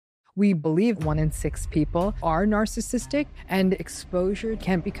We believe 1 in 6 people are narcissistic, and exposure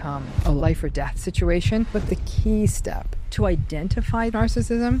can become a life or death situation. But the key step to identify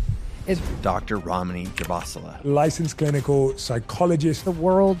narcissism is Dr. Ramani Durvasula, licensed clinical psychologist, the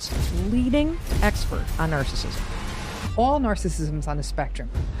world's leading expert on narcissism. All narcissism is on a spectrum.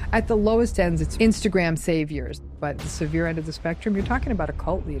 At the lowest ends, it's Instagram saviors. But the severe end of the spectrum, you're talking about a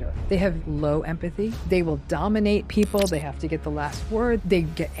cult leader. They have low empathy. They will dominate people. They have to get the last word. They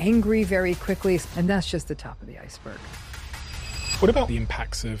get angry very quickly. And that's just the top of the iceberg. What about the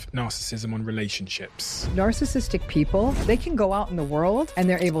impacts of narcissism on relationships? Narcissistic people, they can go out in the world and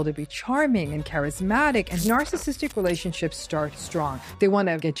they're able to be charming and charismatic, and narcissistic relationships start strong. They want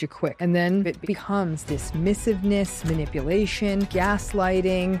to get you quick, and then it becomes dismissiveness, manipulation,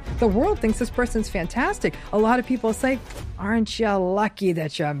 gaslighting. The world thinks this person's fantastic. A lot of people say, aren't you lucky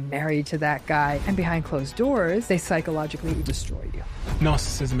that you're married to that guy? And behind closed doors, they psychologically destroy you.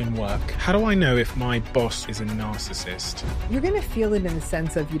 Narcissism in work. How do I know if my boss is a narcissist? You're going to feel it in the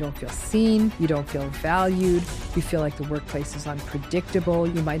sense of you don't feel seen, you don't feel valued, you feel like the workplace is unpredictable,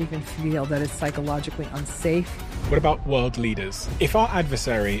 you might even feel that it's psychologically unsafe. What about world leaders? If our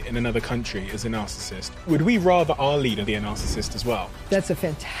adversary in another country is a narcissist, would we rather our leader be a narcissist as well? That's a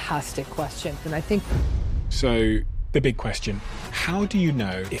fantastic question. And I think... So, the big question, how do you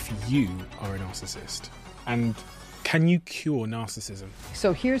know if you are a narcissist? And can you cure narcissism?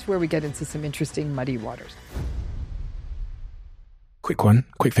 So here's where we get into some interesting muddy waters.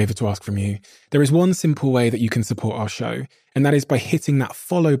 Quick favour to ask from you. There is one simple way that you can support our show, and that is by hitting that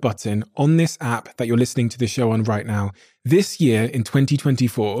follow button on this app that you're listening to the show on right now. This year, in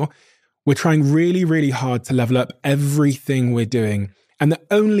 2024, we're trying really, really hard to level up everything we're doing. And the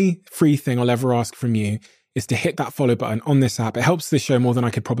only free thing I'll ever ask from you is to hit that follow button on this app. It helps the show more than I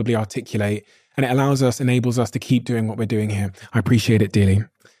could probably articulate, and it enables us to keep doing what we're doing here. I appreciate it dearly.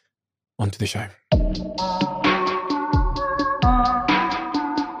 On to the show.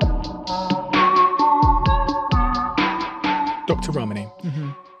 Dr. Ramani,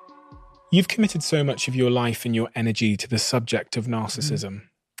 you've committed so much of your life and your energy to the subject of narcissism.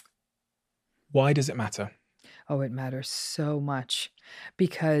 Why does it matter? Oh, it matters so much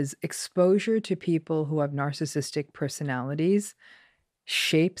because exposure to people who have narcissistic personalities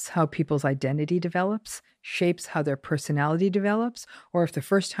shapes how people's identity develops, shapes how their personality develops, or if the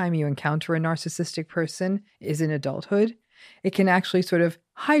first time you encounter a narcissistic person is in adulthood, it can actually sort of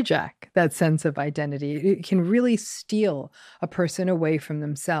hijack that sense of identity. It can really steal a person away from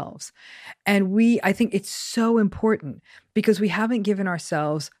themselves. And I think it's so important because we haven't given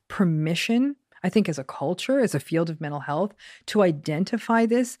ourselves permission, I think as a culture, as a field of mental health, to identify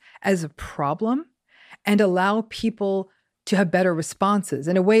this as a problem and allow people to have better responses.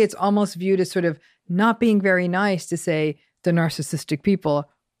 In a way, it's almost viewed as sort of not being very nice to say the narcissistic people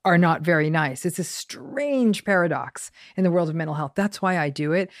are not very nice. It's a strange paradox in the world of mental health. That's why I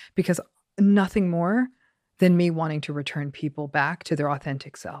do it, because nothing more than me wanting to return people back to their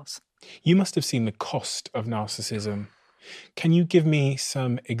authentic selves. You must have seen the cost of narcissism. Can you give me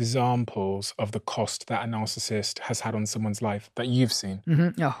some examples of the cost that a narcissist has had on someone's life that you've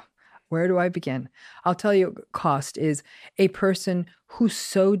seen? Oh, where do I begin? I'll tell you, cost is a person who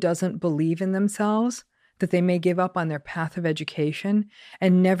so doesn't believe in themselves that they may give up on their path of education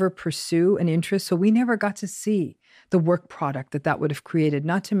and never pursue an interest. So we never got to see the work product that would have created,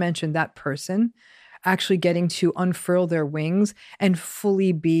 not to mention that person actually getting to unfurl their wings and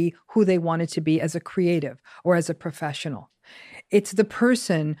fully be who they wanted to be as a creative or as a professional. It's the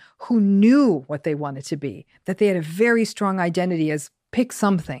person who knew what they wanted to be, that they had a very strong identity as pick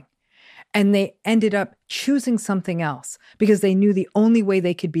something. And they ended up choosing something else because they knew the only way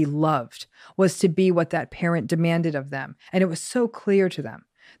they could be loved was to be what that parent demanded of them. And it was so clear to them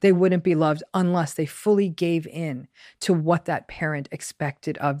they wouldn't be loved unless they fully gave in to what that parent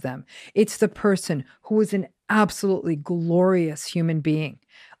expected of them. It's the person who was an absolutely glorious human being,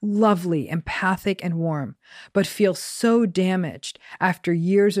 lovely, empathic, and warm, but feels so damaged after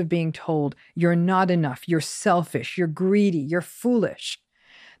years of being told you're not enough, you're selfish, you're greedy, you're foolish,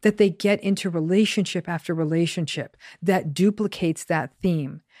 that they get into relationship after relationship that duplicates that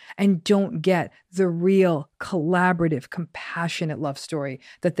theme and don't get the real collaborative, compassionate love story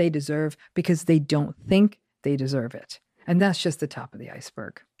that they deserve because they don't think they deserve it. And that's just the top of the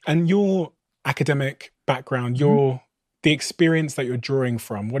iceberg. And your academic background, your the experience that you're drawing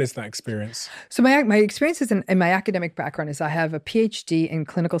from, what is that experience? So my experiences in my academic background is I have a PhD in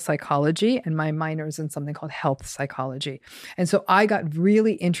clinical psychology and my minor is in something called health psychology. And so I got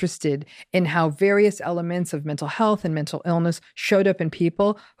really interested in how various elements of mental health and mental illness showed up in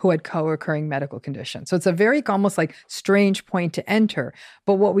people who had co-occurring medical conditions. So it's a very almost like strange point to enter.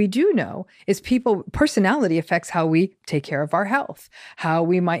 But what we do know is personality affects how we take care of our health, how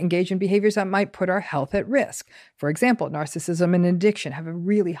we might engage in behaviors that might put our health at risk. For example, narcissism and addiction have a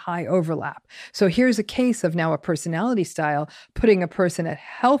really high overlap. So here's a case of now a personality style putting a person at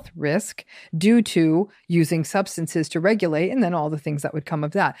health risk due to using substances to regulate and then all the things that would come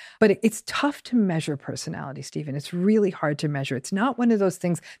of that. But it's tough to measure personality, Stephen. It's really hard to measure. It's not one of those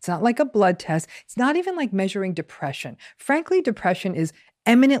things. It's not like a blood test. It's not even like measuring depression. Frankly, depression is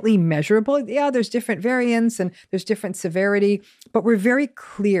eminently measurable. Yeah, there's different variants and there's different severity, but we're very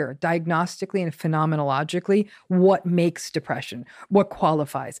clear diagnostically and phenomenologically what makes depression, what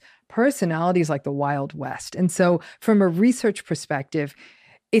qualifies. Personality is like the Wild West. And so from a research perspective,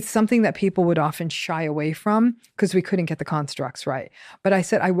 it's something that people would often shy away from because we couldn't get the constructs right. But I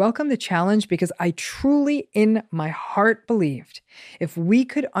said, I welcome the challenge because I truly in my heart believed if we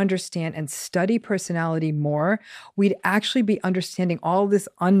could understand and study personality more, we'd actually be understanding all this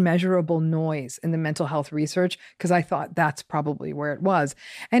unmeasurable noise in the mental health research because I thought that's probably where it was.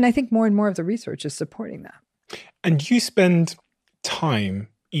 And I think more and more of the research is supporting that. And you spend time,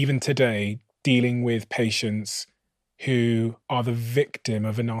 even today, dealing with patients who are the victim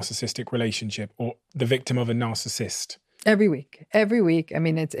of a narcissistic relationship or the victim of a narcissist? Every week. I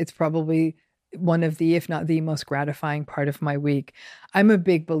mean, it's probably one of the, if not the most gratifying part of my week. I'm a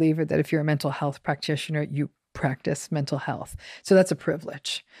big believer that if you're a mental health practitioner, you practice mental health. So that's a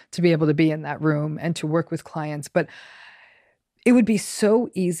privilege to be able to be in that room and to work with clients. But it would be so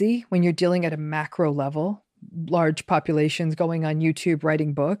easy when you're dealing at a macro level, large populations going on YouTube,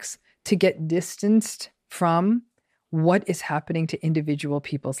 writing books, to get distanced from what is happening to individual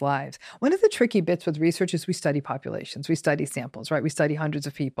people's lives. One of the tricky bits with research is we study populations, we study samples, right? We study hundreds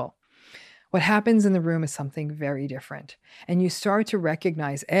of people. What happens in the room is something very different. And you start to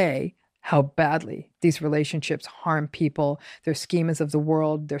recognize, A, how badly these relationships harm people, their schemas of the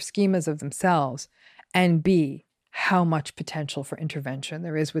world, their schemas of themselves, and B, how much potential for intervention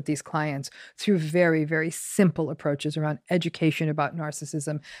there is with these clients through very, very simple approaches around education about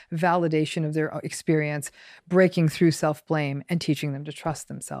narcissism, validation of their experience, breaking through self-blame, and teaching them to trust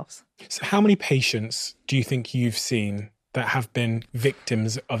themselves. So how many patients do you think you've seen that have been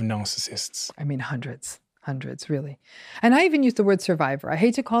victims of narcissists? I mean, hundreds, really. And I even use the word survivor. I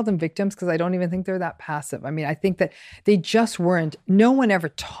hate to call them victims because I don't even think they're that passive. I mean, I think that they just weren't, no one ever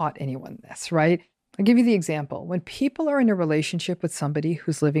taught anyone this, right? I'll give you the example. When people are in a relationship with somebody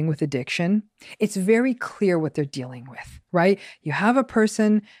who's living with addiction, it's very clear what they're dealing with, right? You have a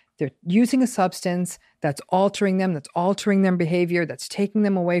person, they're using a substance that's altering them, that's altering their behavior, that's taking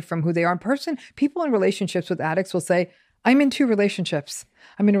them away from who they are. People in relationships with addicts will say, I'm in two relationships.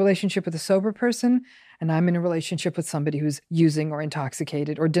 I'm in a relationship with a sober person, and I'm in a relationship with somebody who's using or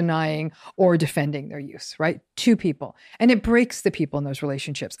intoxicated or denying or defending their use, right? Two people. And it breaks the people in those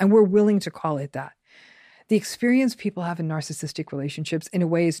relationships. And we're willing to call it that. The experience people have in narcissistic relationships in a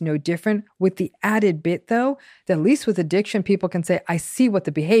way is no different, with the added bit, though, that at least with addiction, people can say, I see what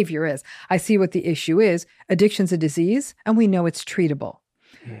the behavior is. I see what the issue is. Addiction's a disease, and we know it's treatable.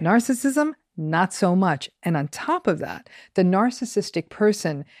 Narcissism, not so much. And on top of that, the narcissistic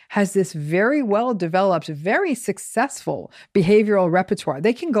person has this very well-developed, very successful behavioral repertoire.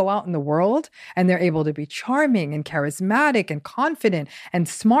 They can go out in the world and they're able to be charming and charismatic and confident and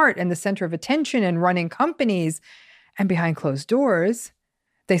smart and the center of attention and running companies. And behind closed doors,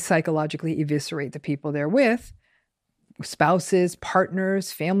 they psychologically eviscerate the people they're with. Spouses,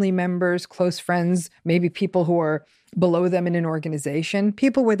 partners, family members, close friends, maybe people who are below them in an organization,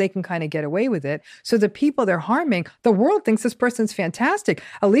 people where they can kind of get away with it. So the people they're harming, the world thinks this person's fantastic.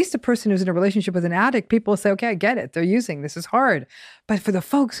 At least a person who's in a relationship with an addict, people say, okay, I get it. They're using, this is hard. But for the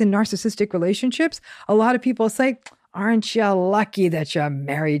folks in narcissistic relationships, a lot of people say, aren't you lucky that you're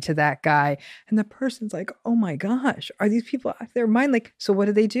married to that guy? And the person's like, oh my gosh, are these people out of their mind? Like, so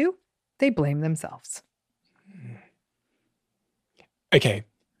what do? They blame themselves. Okay,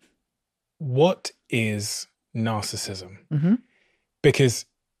 what is narcissism? Mm-hmm. Because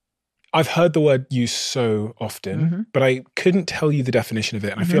I've heard the word used so often, but I couldn't tell you the definition of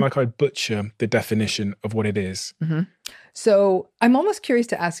it. And I feel like I'd butcher the definition of what it is. So I'm almost curious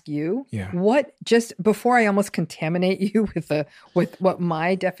to ask you, Yeah. what, just before I almost contaminate you with what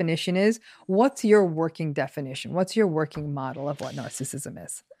my definition is, what's your working definition? What's your working model of what narcissism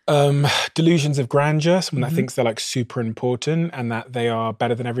is? Delusions of grandeur, someone that thinks they're like super important and that they are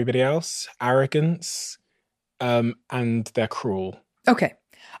better than everybody else, arrogance, and they're cruel. Okay.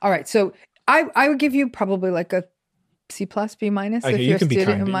 All right. So I would give you probably like a C+, B- Okay, if you you're a can be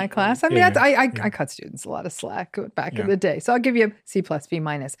student kind. in my class. I mean, Yeah, I cut students a lot of slack back in the day. So I'll give you a C+,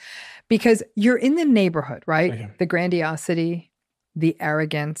 B-, because you're in the neighborhood, right? Okay. The grandiosity, the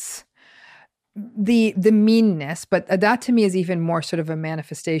arrogance, the meanness, but that to me is even more sort of a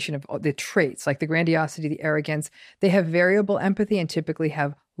manifestation of the traits, like the grandiosity, the arrogance. They have variable empathy and typically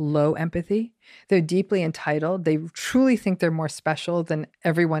have low empathy. They're deeply entitled. They truly think they're more special than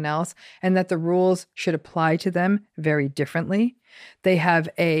everyone else and that the rules should apply to them very differently. They have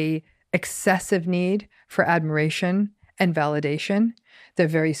a excessive need for admiration and validation. They're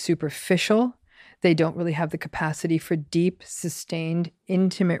very superficial. They don't really have the capacity for deep, sustained,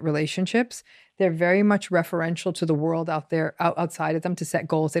 intimate relationships. They're very much referential to the world out there, outside of them, to set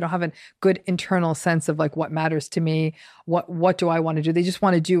goals. They don't have a good internal sense of like what matters to me, what do I want to do. They just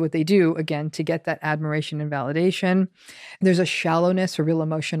want to do what they do, again, to get that admiration and validation. There's a shallowness, a real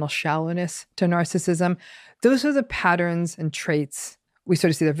emotional shallowness to narcissism. Those are the patterns and traits we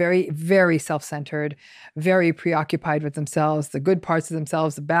sort of see. They're very, very self-centered, very preoccupied with themselves, the good parts of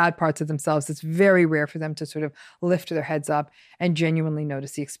themselves, the bad parts of themselves. It's very rare for them to sort of lift their heads up and genuinely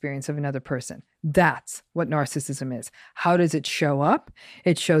notice the experience of another person. That's what narcissism is. How does it show up?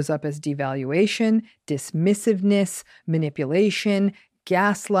 It shows up as devaluation, dismissiveness, manipulation,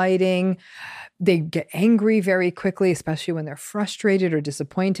 gaslighting. They get angry very quickly, especially when they're frustrated or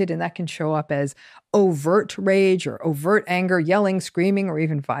disappointed. And that can show up as overt rage or overt anger, yelling, screaming, or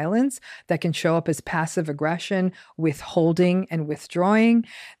even violence. That can show up as passive aggression, withholding and withdrawing.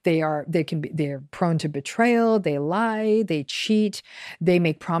 They're prone to betrayal. They lie, they cheat. They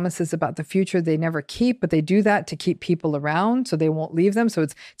make promises about the future they never keep, but they do that to keep people around so they won't leave them. So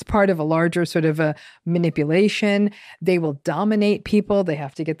it's part of a larger sort of a manipulation. They will dominate people. They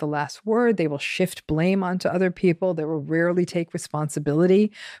have to get the last word. They will shift blame onto other people. They will rarely take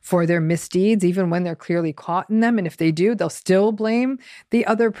responsibility for their misdeeds, even when they're clearly caught in them. And if they do, they'll still blame the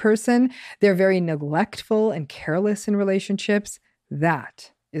other person. They're very neglectful and careless in relationships.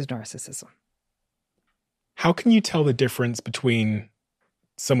 That is narcissism. How can you tell the difference between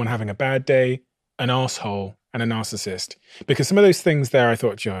someone having a bad day, an asshole, and a narcissist? Because some of those things there, I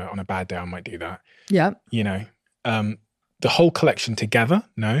thought, on a bad day, I might do that. Yeah. The whole collection together,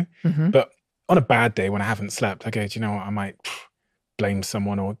 no. But on a bad day when I haven't slept, okay, do you know what? I might blame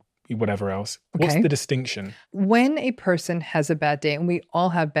someone or whatever else. What's the distinction? When a person has a bad day, and we all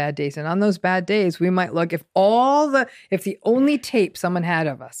have bad days, and on those bad days, we might look, if the only tape someone had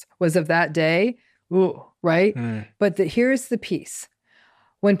of us was of that day, ooh, right? But here's the piece.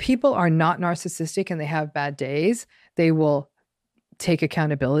 When people are not narcissistic and they have bad days, they will take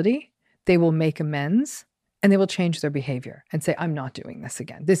accountability, they will make amends, and they will change their behavior and say, I'm not doing this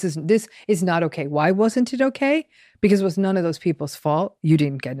again. This is not okay. Why wasn't it okay? Because it was none of those people's fault. You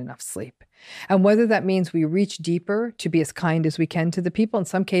didn't get enough sleep. And whether that means we reach deeper to be as kind as we can to the people, in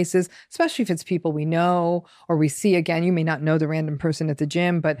some cases, especially if it's people we know or we see again, you may not know the random person at the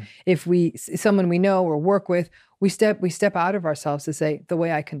gym, but if someone we know or work with, we step out of ourselves to say, the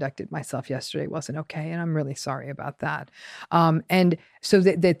way I conducted myself yesterday wasn't okay, and I'm really sorry about that. And so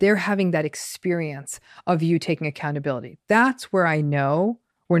that they're having that experience of you taking accountability. That's where I know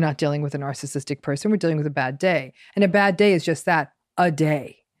we're not dealing with a narcissistic person. We're dealing with a bad day. And a bad day is just that, a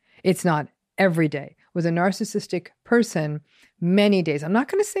day. It's not every day. With a narcissistic person, many days, I'm not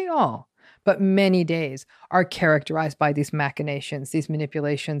going to say all, but many days are characterized by these machinations, these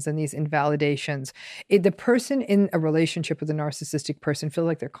manipulations, and these invalidations. The person in a relationship with a narcissistic person feels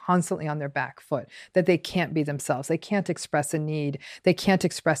like they're constantly on their back foot, that they can't be themselves. They can't express a need. They can't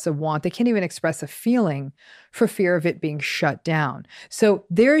express a want. They can't even express a feeling for fear of it being shut down. So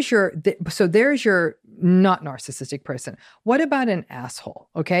there's your not narcissistic person. What about an asshole?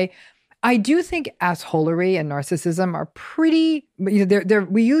 Okay. I do think assholery and narcissism are pretty,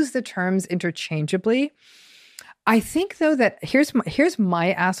 we use the terms interchangeably. I think though that here's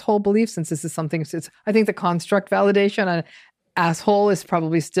my asshole belief, since this is something, I think the construct validation on asshole is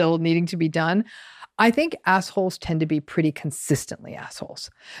probably still needing to be done. I think assholes tend to be pretty consistently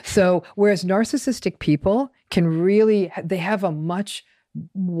assholes. So whereas narcissistic people they have a much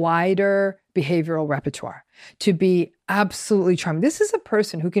wider behavioral repertoire to be absolutely charming. This is a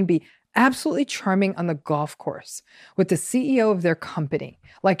person who can be absolutely charming on the golf course with the CEO of their company,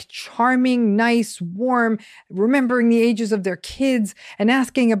 like charming, nice, warm, remembering the ages of their kids and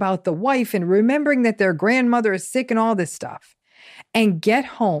asking about the wife and remembering that their grandmother is sick and all this stuff, and get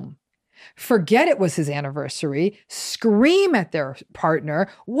home, forget it was his anniversary, scream at their partner,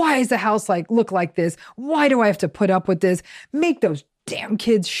 why does the house look like this? Why do I have to put up with this? Make those damn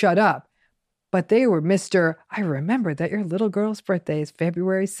kids shut up. But they were Mr. I remember that your little girl's birthday is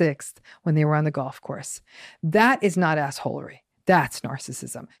February 6th when they were on the golf course. That is not assholery. That's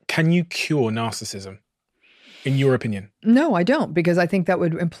narcissism. Can you cure narcissism, in your opinion? No, I don't, because I think that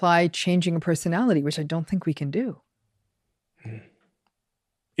would imply changing a personality, which I don't think we can do.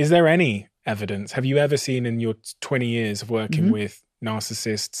 Is there any evidence? Have you ever seen in your 20 years of working with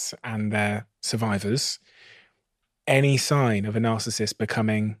narcissists and their survivors, any sign of a narcissist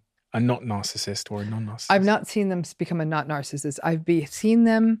becoming a not narcissist or a non-narcissist? I've not seen them become a not narcissist. I've seen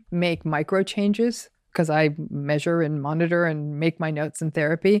them make micro changes because I measure and monitor and make my notes in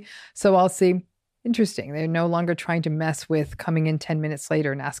therapy. So I'll see, interesting. They're no longer trying to mess with coming in 10 minutes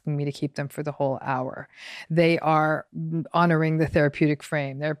later and asking me to keep them for the whole hour. They are honoring the therapeutic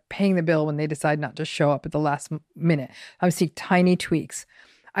frame. They're paying the bill when they decide not to show up at the last minute. I'll see tiny tweaks.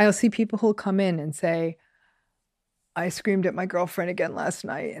 I'll see people who'll come in and say, I screamed at my girlfriend again last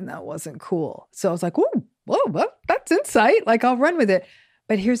night and that wasn't cool. So I was like, whoa, well, that's insight. Like, I'll run with it.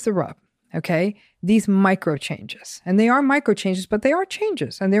 But here's the rub, okay? These micro changes, and they are micro changes, but they are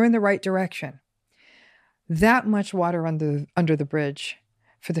changes and they're in the right direction. That much water under the bridge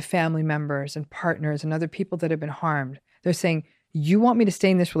for the family members and partners and other people that have been harmed. They're saying, you want me to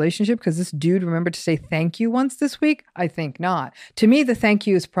stay in this relationship because this dude remembered to say thank you once this week? I think not. To me, the thank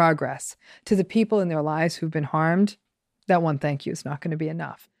you is progress. To the people in their lives who've been harmed, that one thank you is not going to be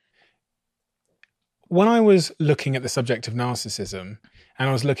enough. When I was looking at the subject of narcissism and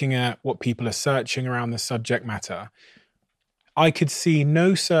I was looking at what people are searching around the subject matter, I could see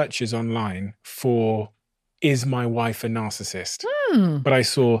no searches online for, is my wife a narcissist? But I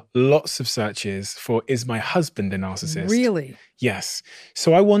saw lots of searches for, is my husband a narcissist? Really? Yes.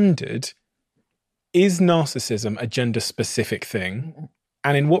 So I wondered, is narcissism a gender-specific thing?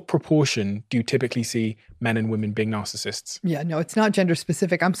 And in what proportion do you typically see men and women being narcissists? Yeah, no, it's not gender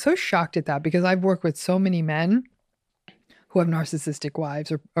specific. I'm so shocked at that because I've worked with so many men who have narcissistic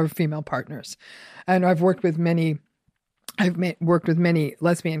wives or female partners. And I've worked with many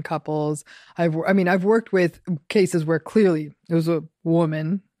lesbian couples. I've worked with cases where clearly there was a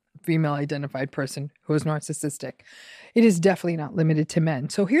woman, female identified person who was narcissistic. It is definitely not limited to men.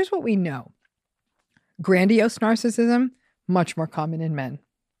 So here's what we know. Grandiose narcissism, much more common in men.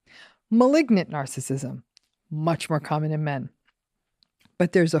 Malignant narcissism, much more common in men.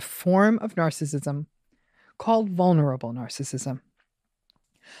 But there's a form of narcissism called vulnerable narcissism.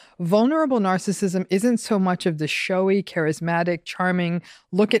 Vulnerable narcissism isn't so much of the showy, charismatic, charming,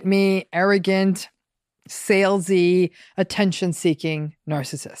 look at me, arrogant, salesy, attention-seeking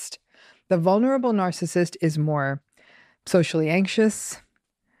narcissist. The vulnerable narcissist is more socially anxious,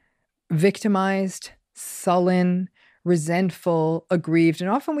 victimized, sullen, resentful, aggrieved, and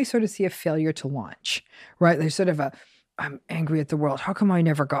often we sort of see a failure to launch, right? There's sort of I'm angry at the world. How come I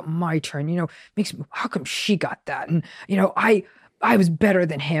never got my turn? Makes me, how come she got that? And, I was better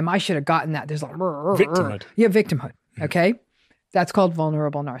than him. I should have gotten that. There's like victimhood. Yeah, victimhood. Okay. That's called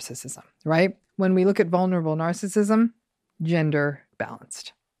vulnerable narcissism, right? When we look at vulnerable narcissism, gender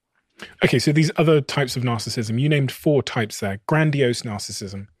balanced. Okay, so these other types of narcissism, you named 4 types there. Grandiose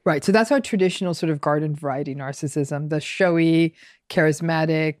narcissism. Right. So that's our traditional sort of garden variety narcissism, the showy,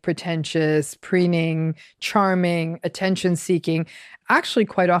 charismatic, pretentious, preening, charming, attention-seeking, actually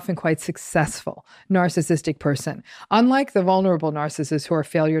quite often quite successful narcissistic person. Unlike the vulnerable narcissists who are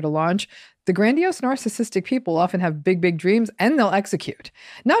failure to launch, the grandiose narcissistic people often have big, big dreams and they'll execute.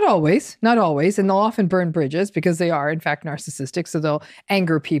 Not always. And they'll often burn bridges because they are, in fact, narcissistic. So they'll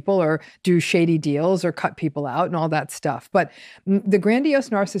anger people or do shady deals or cut people out and all that stuff. But the grandiose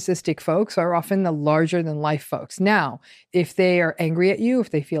narcissistic folks are often the larger than life folks. Now, if they are angry at you, if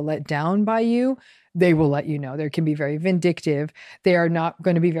they feel let down by you, they will let you know. They can be very vindictive. They are not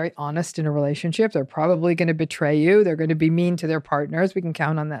going to be very honest in a relationship. They're probably going to betray you. They're going to be mean to their partners. We can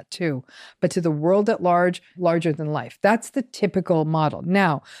count on that too. But to the world at large, larger than life. That's the typical model.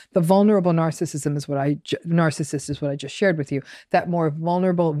 Now, the vulnerable narcissist is what I just shared with you. That more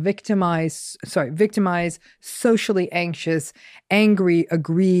vulnerable, victimized, socially anxious, angry,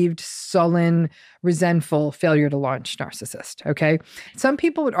 aggrieved, sullen, resentful, failure to launch narcissist, okay? Some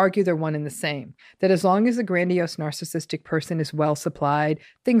people would argue they're one and the same, that as long as a grandiose narcissistic person is well supplied,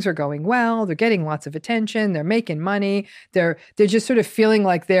 things are going well, they're getting lots of attention, they're making money, they're just sort of feeling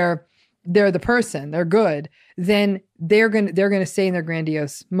like they're they're the person, they're good, then they're going to stay in their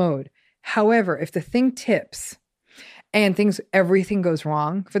grandiose mode. However, if the thing tips and everything goes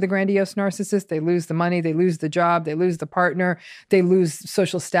wrong for the grandiose narcissist, they lose the money, they lose the job, they lose the partner, they lose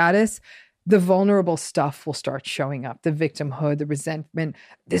social status, the vulnerable stuff will start showing up. The victimhood, the resentment,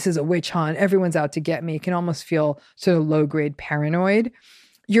 this is a witch hunt, everyone's out to get me. It can almost feel sort of low-grade paranoid.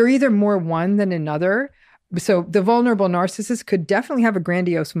 You're either more one than another. So the vulnerable narcissist could definitely have a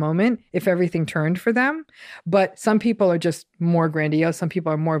grandiose moment if everything turned for them. But some people are just more grandiose. Some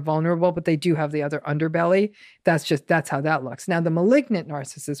people are more vulnerable, but they do have the other underbelly. That's how that looks. Now, the malignant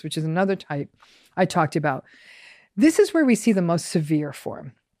narcissist, which is another type I talked about, this is where we see the most severe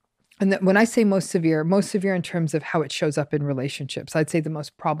form. And when I say most severe in terms of how it shows up in relationships, I'd say the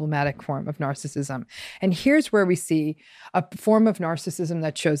most problematic form of narcissism. And here's where we see a form of narcissism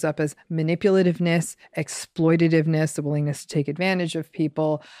that shows up as manipulativeness, exploitativeness, the willingness to take advantage of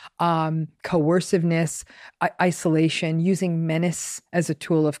people, coerciveness, isolation, using menace as a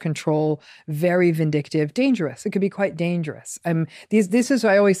tool of control, very vindictive, dangerous. It could be quite dangerous. This is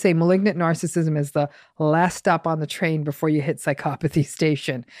why I always say malignant narcissism is the last stop on the train before you hit psychopathy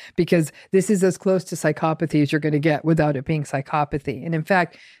station, because this is as close to psychopathy as you're going to get without it being psychopathy. And in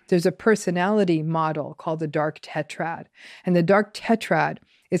fact, there's a personality model called the dark tetrad. And the dark tetrad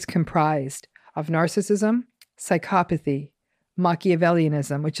is comprised of narcissism, psychopathy,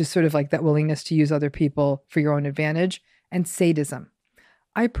 Machiavellianism, which is sort of like that willingness to use other people for your own advantage, and sadism.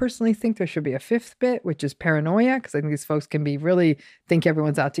 I personally think there should be a fifth bit, which is paranoia, because I think these folks can really think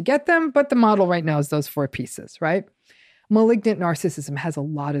everyone's out to get them. But the model right now is those four pieces, right? Malignant narcissism has a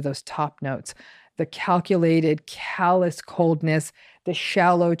lot of those top notes: the calculated, callous coldness, the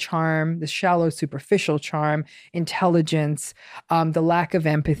shallow charm, the shallow superficial charm, intelligence, the lack of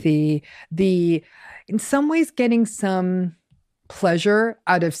empathy, in some ways getting some pleasure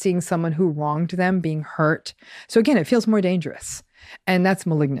out of seeing someone who wronged them being hurt. So again, it feels more dangerous. And that's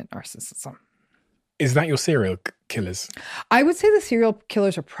malignant narcissism. Is that your serial killers? I would say the serial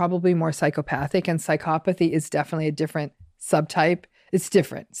killers are probably more psychopathic, and psychopathy is definitely a different subtype. It's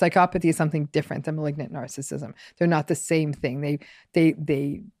different. Psychopathy is something different than malignant narcissism. They're not the same thing.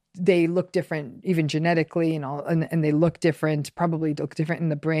 They look different, even genetically, and they look different, probably look different in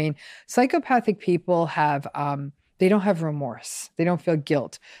the brain. Psychopathic people have they don't have remorse. They don't feel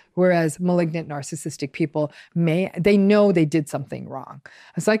guilt. Whereas malignant narcissistic people they know they did something wrong.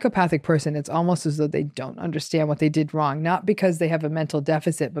 A psychopathic person, it's almost as though they don't understand what they did wrong, not because they have a mental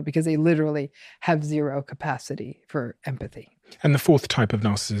deficit, but because they literally have zero capacity for empathy. And the fourth type of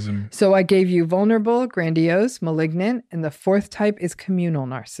narcissism? So I gave you vulnerable, grandiose, malignant, and the fourth type is communal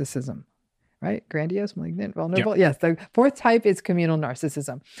narcissism. Right? Grandiose, malignant, vulnerable. Yep. Yes, the fourth type is communal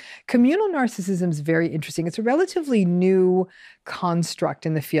narcissism. Communal narcissism is very interesting. It's a relatively new construct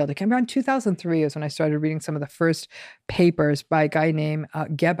in the field. It came around 2003 is when I started reading some of the first papers by a guy named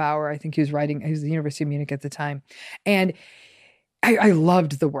Gebauer. I think he was at the University of Munich at the time. And I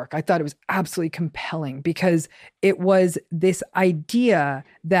loved the work. I thought it was absolutely compelling because it was this idea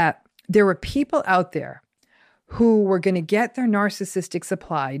that there were people out there who were going to get their narcissistic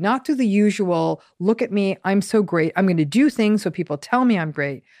supply, not through the usual, look at me, I'm so great, I'm going to do things so people tell me I'm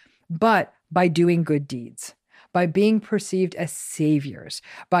great, but by doing good deeds, by being perceived as saviors,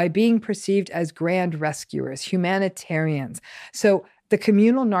 by being perceived as grand rescuers, humanitarians. So the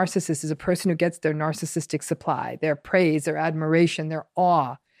communal narcissist is a person who gets their narcissistic supply, their praise, their admiration, their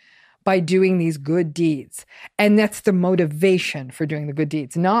awe, by doing these good deeds. And that's the motivation for doing the good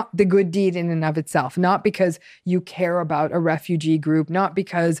deeds, not the good deed in and of itself, not because you care about a refugee group, not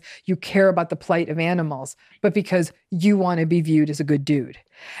because you care about the plight of animals, but because you want to be viewed as a good dude.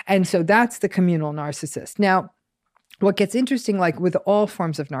 And so that's the communal narcissist. Now, what gets interesting, like with all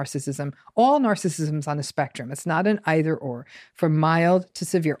forms of narcissism, all narcissism is on a spectrum. It's not an either or, from mild to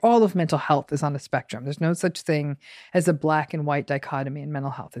severe. All of mental health is on a spectrum. There's no such thing as a black and white dichotomy in mental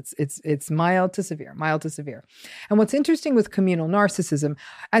health. It's mild to severe, mild to severe. And what's interesting with communal narcissism,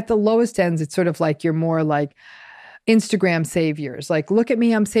 at the lowest ends, it's sort of like you're more like Instagram saviors. Like, look at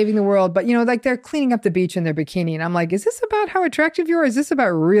me, I'm saving the world. But, like they're cleaning up the beach in their bikini. And I'm like, is this about how attractive you are? Is this about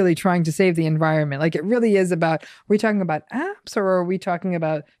really trying to save the environment? Like, it really is about, are we talking about apps or are we talking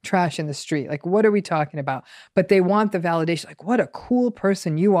about trash in the street? Like, what are we talking about? But they want the validation. Like, what a cool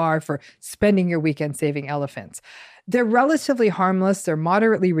person you are for spending your weekend saving elephants. They're relatively harmless. They're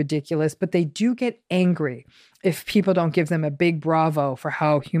moderately ridiculous, but they do get angry if people don't give them a big bravo for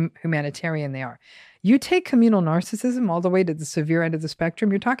how humanitarian they are. You take communal narcissism all the way to the severe end of the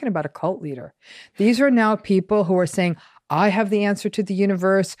spectrum, you're talking about a cult leader. These are now people who are saying, I have the answer to the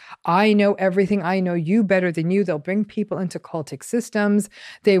universe. I know everything. I know you better than you. They'll bring people into cultic systems.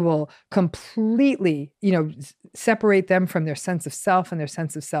 They will completely, separate them from their sense of self and their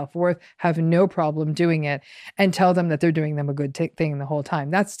sense of self-worth, have no problem doing it, and tell them that they're doing them a good thing the whole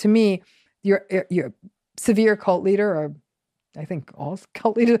time. That's, to me, your severe cult leader, or I think all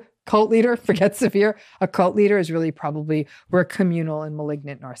cult leader, forget severe. A cult leader is really probably where communal and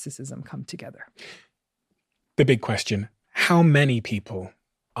malignant narcissism come together. The big question, how many people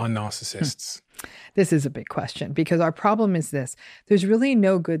are narcissists? This is a big question, because our problem is this. There's really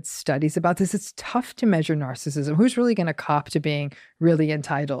no good studies about this. It's tough to measure narcissism. Who's really going to cop to being really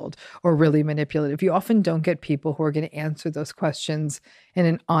entitled or really manipulative? You often don't get people who are going to answer those questions in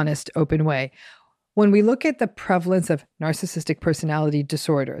an honest, open way. When we look at the prevalence of narcissistic personality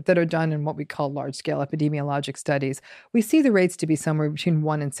disorder that are done in what we call large-scale epidemiologic studies, we see the rates to be somewhere between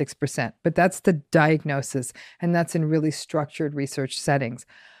 1% and 6%. But that's the diagnosis, and that's in really structured research settings.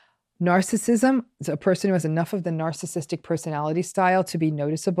 Narcissism is a person who has enough of the narcissistic personality style to be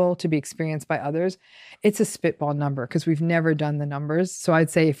noticeable, to be experienced by others. It's a spitball number because we've never done the numbers. So I'd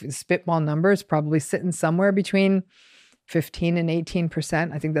say if spitball numbers probably sitting somewhere between 15 and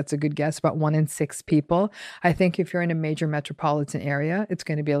 18%. I think that's a good guess, about 1 in 6 people. I think if you're in a major metropolitan area, it's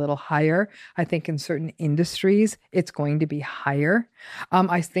going to be a little higher. I think in certain industries, it's going to be higher.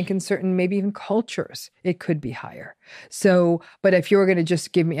 I think in certain, maybe even cultures, it could be higher. So, but if you're going to just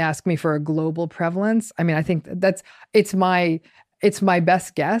ask me for a global prevalence, I mean, I think it's my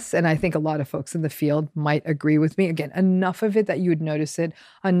best guess. And I think a lot of folks in the field might agree with me. Again, enough of it that you would notice it,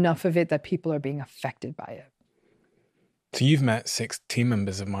 enough of it that people are being affected by it. So you've met 6 team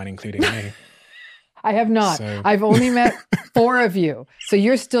members of mine, including me. I have not. I've only met 4 of you. So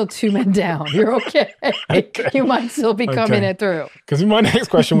you're still 2 men down. You're okay. You might still be coming it through. Because my next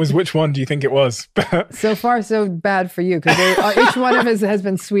question was, which one do you think it was? So far, so bad for you, because each one of us has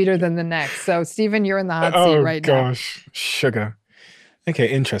been sweeter than the next. So Stephen, you're in the hot seat right now. Oh gosh, sugar. Okay,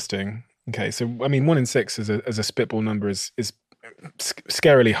 interesting. Okay, so I mean, 1 in 6 as a spitball number is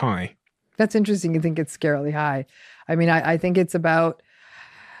scarily high. That's interesting. You think it's scarily high. I mean, I think it's about,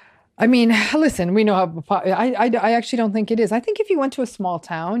 listen, we know how, I actually don't think it is. I think if you went to a small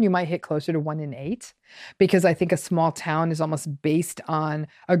town, you might hit closer to 1 in 8, because I think a small town is almost based on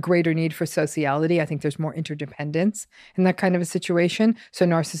a greater need for sociality. I think there's more interdependence in that kind of a situation. So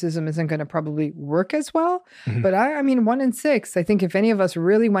narcissism isn't going to probably work as well. Mm-hmm. But I mean, 1 in 6, I think if any of us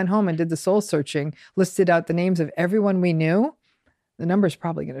really went home and did the soul searching, listed out the names of everyone we knew, the number's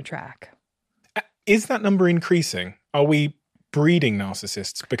probably going to track. Is that number increasing? Are we breeding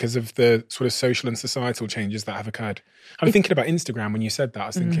narcissists because of the sort of social and societal changes that have occurred? I'm thinking about Instagram when you said that. I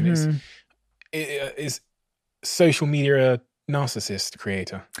was thinking, is social media a narcissist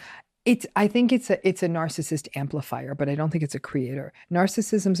creator? I think it's a narcissist amplifier, but I don't think it's a creator.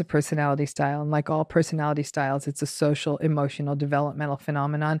 Narcissism is a personality style, and like all personality styles, it's a social, emotional, developmental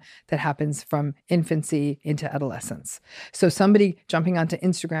phenomenon that happens from infancy into adolescence. So somebody jumping onto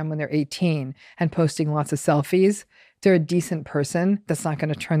Instagram when they're 18 and posting lots of selfies, they're a decent person. That's not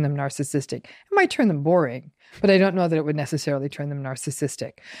going to turn them narcissistic. It might turn them boring, but I don't know that it would necessarily turn them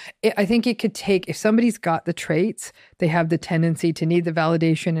narcissistic. I think it could take, if somebody's got the traits, they have the tendency to need the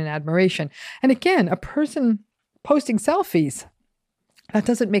validation and admiration. And again, a person posting selfies, that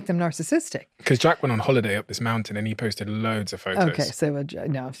doesn't make them narcissistic. Because Jack went on holiday up this mountain and he posted loads of photos. Okay, so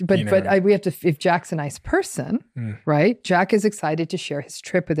no, but we have to, if Jack's a nice person, right? Jack is excited to share his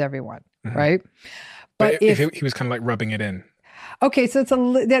trip with everyone, right? But if he was kind of like rubbing it in. Okay, so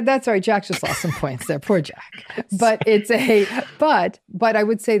that's all right. Jack just lost some points there. Poor Jack. But but I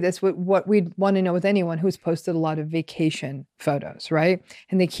would say this, what we'd want to know with anyone who's posted a lot of vacation photos, right?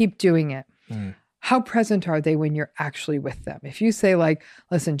 And they keep doing it. How present are they when you're actually with them? If you say like,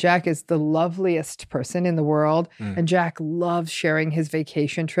 listen, Jack is the loveliest person in the world, and Jack loves sharing his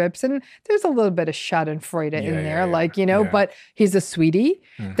vacation trips, and there's a little bit of schadenfreude in there, but he's a sweetie,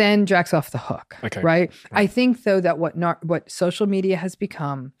 then Jack's off the hook, right? I think though that what social media has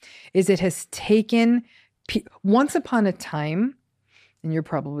become is it has taken, once upon a time, and you're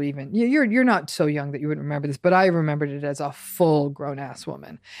probably you're not so young that you wouldn't remember this, but I remembered it as a full grown ass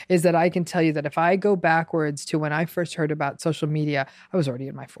woman, is that I can tell you that if I go backwards to when I first heard about social media, I was already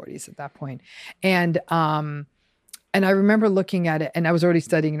in my 40s at that point. And I remember looking at it, and I was already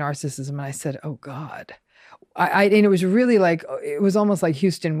studying narcissism, and I said, oh God. And it was really like, it was almost like,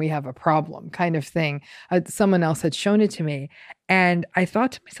 Houston, we have a problem kind of thing. Someone else had shown it to me. And I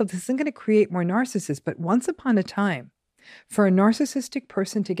thought to myself, this isn't going to create more narcissists. But once upon a time, for a narcissistic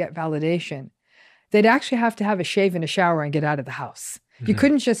person to get validation, they'd actually have to have a shave and a shower and get out of the house. You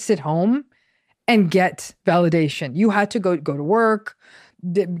couldn't just sit home and get validation. You had to go to work,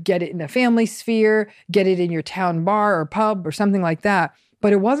 get it in a family sphere, get it in your town bar or pub or something like that.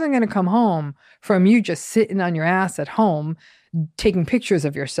 But it wasn't going to come home from you just sitting on your ass at home taking pictures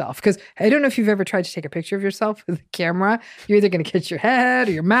of yourself. Because I don't know if you've ever tried to take a picture of yourself with a camera. You're either going to hit your head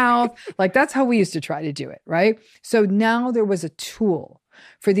or your mouth. Like that's how we used to try to do it, right? So now there was a tool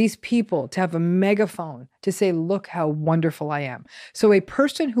for these people to have a megaphone to say, look how wonderful I am. So a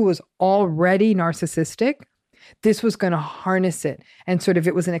person who was already narcissistic, this was going to harness it. And sort of,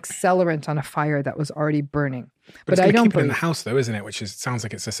 it was an accelerant on a fire that was already burning. But it's I don't keep it in the house though, isn't it? Which sounds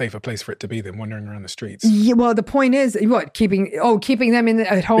like it's a safer place for it to be than wandering around the streets. Yeah, well, the point is what? Keeping them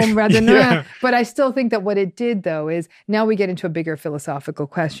at home rather than yeah. But I still think that what it did though is now we get into a bigger philosophical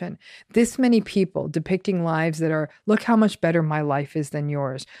question. This many people depicting lives that are, look how much better my life is than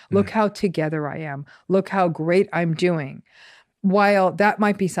yours. Look how together I am. Look how great I'm doing. While that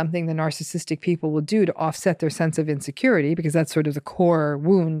might be something the narcissistic people will do to offset their sense of insecurity, because that's sort of the core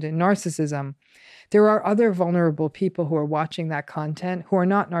wound in narcissism, there are other vulnerable people who are watching that content who are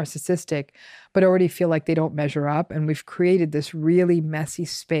not narcissistic, but already feel like they don't measure up. And we've created this really messy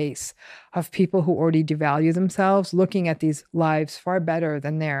space of people who already devalue themselves, looking at these lives far better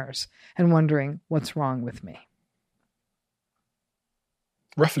than theirs and wondering, what's wrong with me?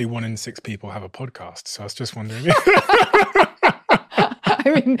 Roughly 1 in 6 people have a podcast. So I was just wondering. I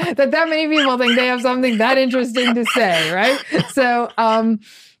mean, that many people think they have something that interesting to say, right? So,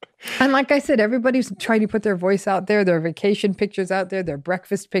 and like I said, everybody's trying to put their voice out there, their vacation pictures out there, their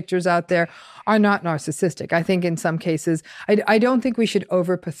breakfast pictures out there are not narcissistic. I think in some cases, I don't think we should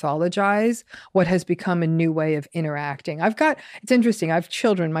over-pathologize what has become a new way of interacting. It's interesting, I have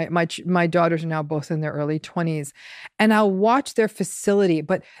children, my daughters are now both in their early 20s, and I'll watch their facility,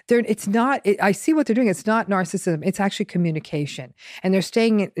 but I see what they're doing, it's not narcissism, it's actually communication. And they're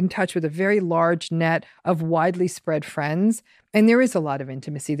staying in touch with a very large net of widely spread friends. And there is a lot of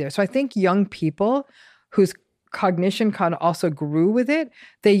intimacy there. So I think young people whose cognition kind of also grew with it,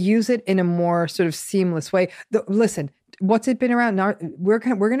 they use it in a more sort of seamless way. Listen, what's it been around now? We're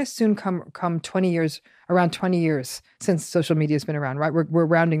going to soon come 20 years, around 20 years since social media has been around, right? We're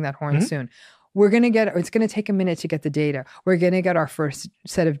rounding that horn soon. It's going to take a minute to get the data. We're going to get our first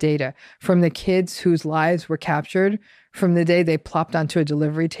set of data from the kids whose lives were captured from the day they plopped onto a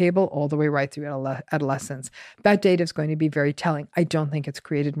delivery table all the way right through adolescence. That data is going to be very telling. I don't think it's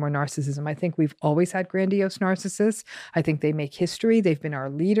created more narcissism. I think we've always had grandiose narcissists. I think they make history. They've been our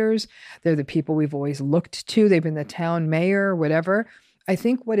leaders. They're the people we've always looked to. They've been the town mayor, whatever. I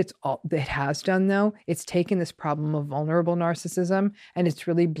think what it has done, though, it's taken this problem of vulnerable narcissism and it's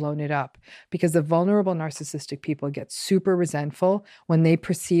really blown it up, because the vulnerable narcissistic people get super resentful when they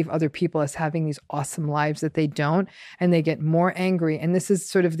perceive other people as having these awesome lives that they don't, and they get more angry. And this is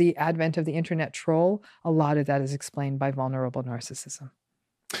sort of the advent of the internet troll. A lot of that is explained by vulnerable narcissism.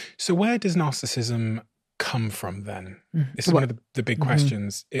 So where does narcissism come from then? This is one of the big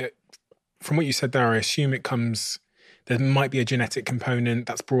questions. From what you said there, I assume there might be a genetic component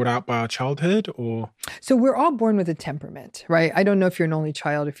that's brought out by our childhood, or? So we're all born with a temperament, right? I don't know if you're an only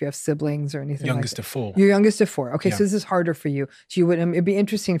child, if you have siblings or anything youngest like that. of 4. You're youngest of 4. Okay, yeah. So this is harder for you. So it'd be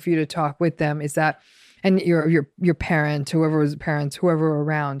interesting for you to talk with them, is that, and your parent, whoever was parents, whoever were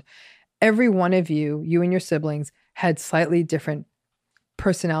around, every one of you and your siblings had slightly different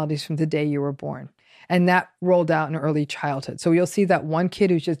personalities from the day you were born. And that rolled out in early childhood. So you'll see that one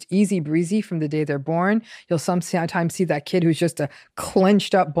kid who's just easy breezy from the day they're born. You'll sometimes see that kid who's just a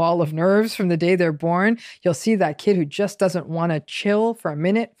clenched up ball of nerves from the day they're born. You'll see that kid who just doesn't want to chill for a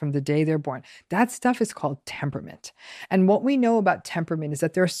minute from the day they're born. That stuff is called temperament. And what we know about temperament is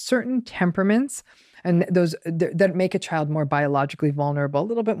that there are certain temperaments and those that make a child more biologically vulnerable, a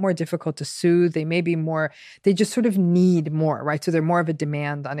little bit more difficult to soothe. They just sort of need more, right? So they're more of a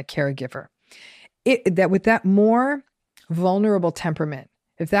demand on a caregiver. With that more vulnerable temperament,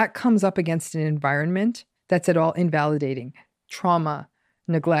 if that comes up against an environment that's at all invalidating, trauma,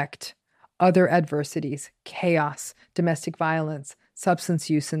 neglect, other adversities, chaos, domestic violence, substance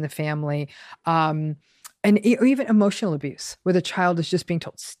use in the family, and even emotional abuse, where the child is just being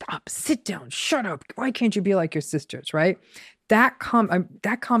told, stop, sit down, shut up, why can't you be like your sisters, right? That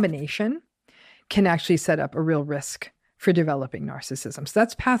combination can actually set up a real risk for developing narcissism. So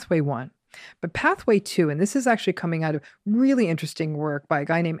that's pathway 1. But pathway 2, and this is actually coming out of really interesting work by a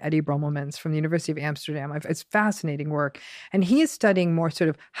guy named Eddie Brommelmans from the University of Amsterdam. It's fascinating work. And he is studying more sort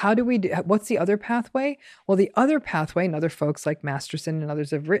of what's the other pathway? Well, the other pathway, and other folks like Masterson and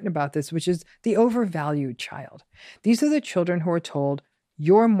others have written about this, which is the overvalued child. These are the children who are told,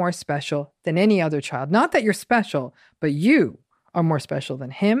 you're more special than any other child. Not that you're special, but you are more special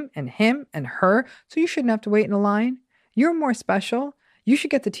than him and her. So you shouldn't have to wait in a line. You're more special. You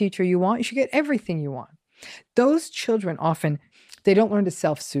should get the teacher you want. You should get everything you want. Those children often, they don't learn to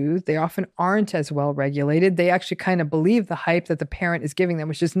self-soothe. They often aren't as well regulated. They actually kind of believe the hype that the parent is giving them,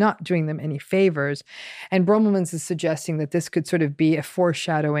 which is not doing them any favors. And Bromelmans is suggesting that this could sort of be a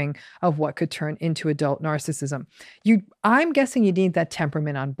foreshadowing of what could turn into adult narcissism. I'm guessing you need that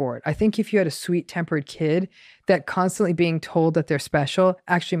temperament on board. I think if you had a sweet-tempered kid, that constantly being told that they're special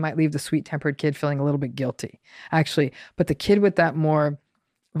actually might leave the sweet-tempered kid feeling a little bit guilty, actually. But the kid with that more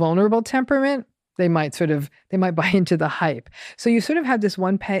vulnerable temperament, they might buy into the hype. So you sort of have this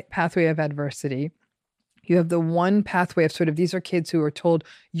one pathway of adversity. You have the one pathway of sort of, these are kids who are told,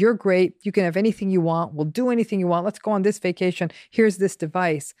 you're great, you can have anything you want, we'll do anything you want, let's go on this vacation, here's this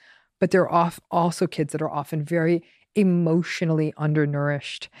device. But they're also kids that are often very emotionally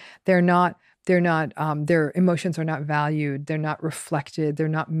undernourished. Their emotions are not valued, they're not reflected, they're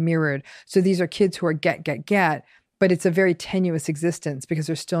not mirrored. So these are kids who are get, but it's a very tenuous existence because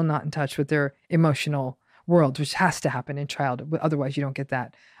they're still not in touch with their emotional world, which has to happen in childhood. Otherwise, you don't get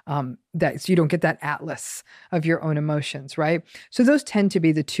that. So you don't get that atlas of your own emotions, right? So those tend to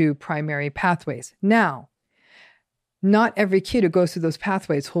be the two primary pathways. Now, not every kid who goes through those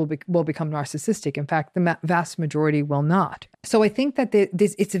pathways will become narcissistic. In fact, the vast majority will not. So I think that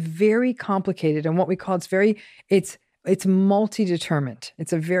it's very complicated, and what we call it's multi-determined.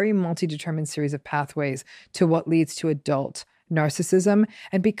 It's a very multi-determined series of pathways to what leads to adult narcissism.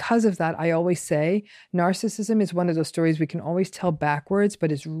 And because of that, I always say narcissism is one of those stories we can always tell backwards,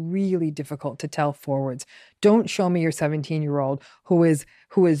 but it's really difficult to tell forwards. Don't show me your 17-year-old who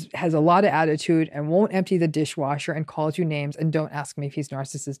has a lot of attitude and won't empty the dishwasher and calls you names, and don't ask me if he's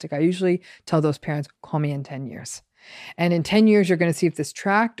narcissistic. I usually tell those parents, call me in 10 years. And in 10 years, you're going to see if this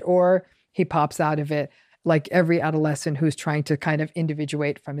tracked or he pops out of it, like every adolescent who's trying to kind of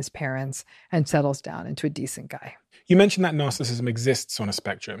individuate from his parents and settles down into a decent guy. You mentioned that narcissism exists on a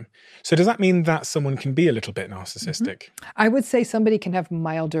spectrum. So does that mean that someone can be a little bit narcissistic? Mm-hmm. I would say somebody can have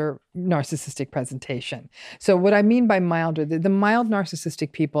milder narcissistic presentation. So what I mean by milder, the mild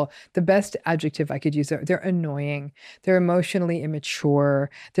narcissistic people, the best adjective I could use, they're annoying, they're emotionally immature,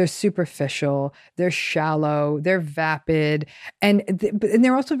 they're superficial, they're shallow, they're vapid, and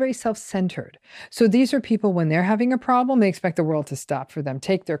they're also very self-centered. So these are people, when they're having a problem, they expect the world to stop for them,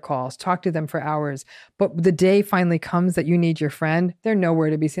 take their calls, talk to them for hours. But the day finally comes that you need your friend, they're nowhere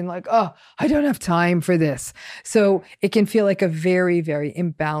to be seen, like, oh, I don't have time for this. So it can feel like a very, very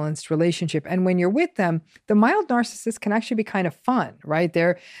imbalanced relationship. And when you're with them, the mild narcissist can actually be kind of fun, right?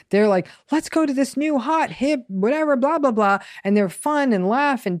 They're like, let's go to this new hot, hip, whatever, blah, blah, blah. And they're fun and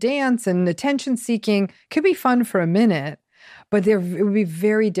laugh and dance and attention seeking. Could be fun for a minute, but it would be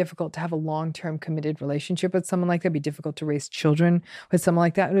very difficult to have a long-term committed relationship with someone like that. It'd be difficult to raise children with someone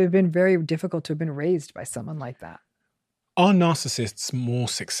like that. It would have been very difficult to have been raised by someone like that. Are narcissists more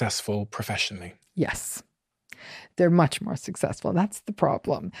successful professionally? Yes. They're much more successful. That's the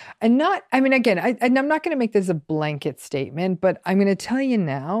problem. And I'm not going to make this a blanket statement, but I'm going to tell you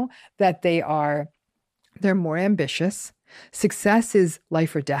now that they're more ambitious. Success is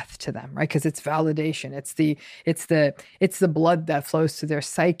life or death to them, right? Because it's validation. It's the blood that flows to their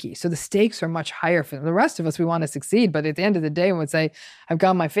psyche. So the stakes are much higher for them. The rest of us, we want to succeed, but at the end of the day, we would say, I've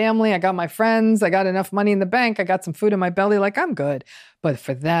got my family, I got my friends, I got enough money in the bank, I got some food in my belly, like I'm good. But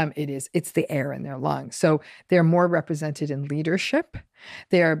for them, it's the air in their lungs. So they're more represented in leadership.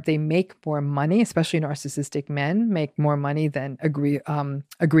 They make more money, especially narcissistic men make more money than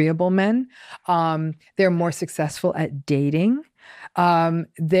agreeable men. They're more successful at dating.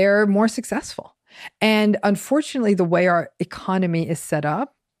 They're more successful. And unfortunately, the way our economy is set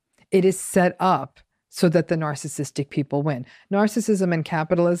up, it is set up so that the narcissistic people win. Narcissism and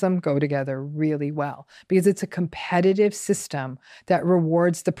capitalism go together really well because it's a competitive system that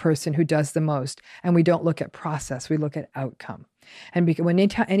rewards the person who does the most. And we don't look at process, we look at outcome. And because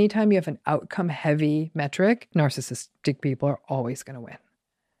anytime you have an outcome-heavy metric, narcissistic people are always going to win.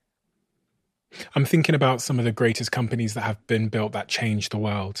 I'm thinking about some of the greatest companies that have been built that changed the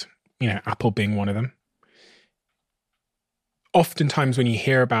world. Apple being one of them. Oftentimes when you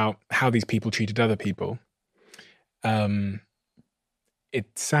hear about how these people treated other people, it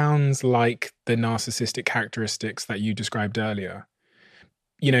sounds like the narcissistic characteristics that you described earlier.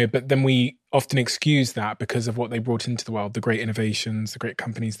 But then we often excuse that because of what they brought into the world, the great innovations, the great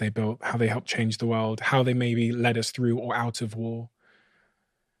companies they built, how they helped change the world, how they maybe led us through or out of war.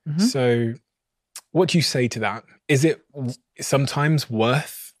 Mm-hmm. So what do you say to that? Is it sometimes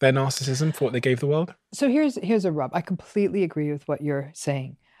worth their narcissism for what they gave the world? So here's a rub. I completely agree with what you're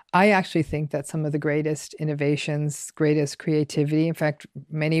saying. I actually think that some of the greatest innovations, greatest creativity, in fact,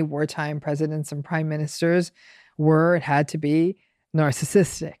 many wartime presidents and prime ministers had to be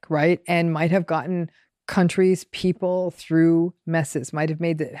narcissistic, right? And might have gotten countries, people through messes, might have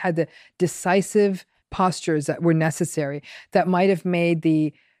had the decisive postures that were necessary, that might have made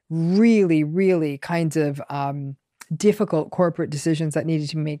the really, really kinds of difficult corporate decisions that needed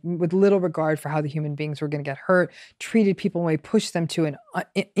to be made with little regard for how the human beings were going to get hurt, treated people in a way, pushed them to an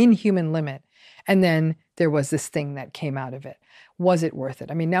inhuman limit. And then there was this thing that came out of it. Was it worth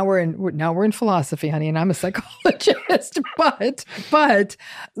it? I mean, now we're in philosophy, honey, and I'm a psychologist, but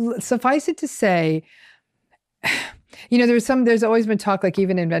suffice it to say, there's always been talk, like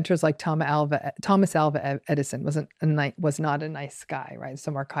even inventors like Thomas Alva Edison was not a nice guy, right?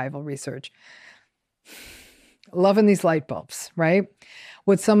 Some archival research. Loving these light bulbs, right?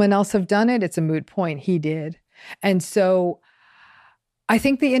 Would someone else have done it? It's a moot point. He did. And so I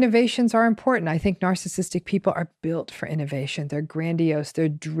think the innovations are important. I think narcissistic people are built for innovation. They're grandiose. They're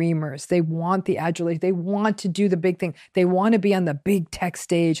dreamers. They want the adulation. They want to do the big thing. They want to be on the big tech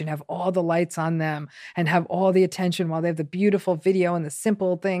stage and have all the lights on them and have all the attention while they have the beautiful video and the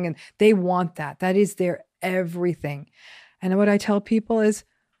simple thing. And they want that. That is their everything. And what I tell people is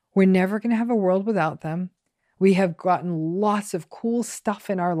we're never going to have a world without them. We have gotten lots of cool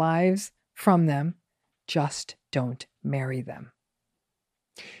stuff in our lives from them. Just don't marry them.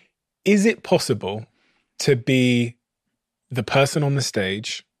 Is it possible to be the person on the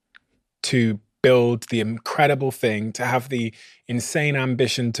stage, to build the incredible thing, to have the insane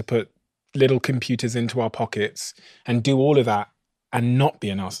ambition to put little computers into our pockets and do all of that and not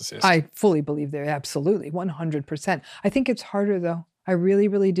be a narcissist? I fully believe there. Absolutely. 100%. I think it's harder though. I really,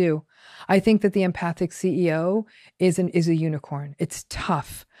 really do. I think that the empathic CEO is a unicorn. It's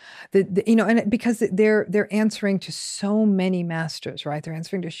tough. Because they're answering to so many masters, right? They're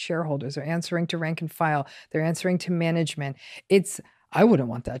answering to shareholders. They're answering to rank and file. They're answering to management. I wouldn't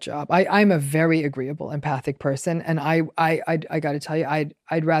want that job. I'm a very agreeable, empathic person, and I got to tell you,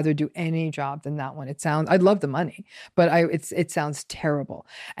 I'd rather do any job than that one. I'd love the money, but it sounds terrible.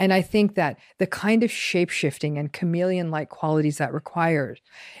 And I think that the kind of shape-shifting and chameleon-like qualities that required,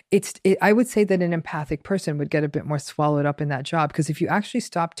 I would say that an empathic person would get a bit more swallowed up in that job, because if you actually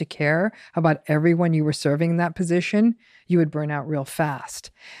stopped to care about everyone you were serving in that position, you would burn out real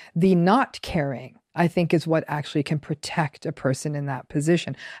fast. The not caring, I think, is what actually can protect a person in that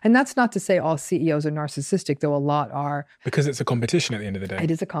position. And that's not to say all CEOs are narcissistic, though a lot are. Because it's a competition at the end of the day. It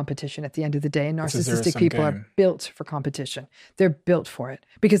is a competition at the end of the day. And narcissistic people are built for competition. They're built for it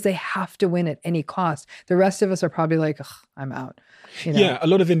because they have to win at any cost. The rest of us are probably like, I'm out. Yeah, a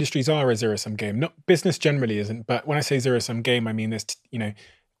lot of industries are a zero-sum game. Not business generally isn't, but when I say zero-sum game, I mean there's,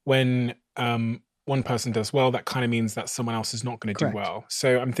 when one person does well, that kind of means that someone else is not going to do well.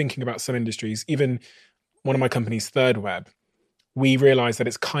 So I'm thinking about some industries, even one of my companies, Third Web, we realize that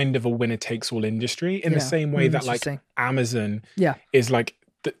it's kind of a winner takes all industry in the same way that like Amazon is like,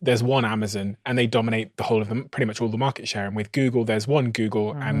 there's one Amazon and they dominate the whole of them, pretty much all the market share. And with Google, there's one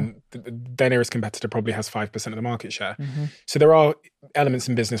Google and their nearest competitor probably has 5% of the market share. So there are elements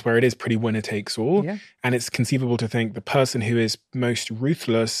in business where it is pretty winner takes all. And it's conceivable to think the person who is most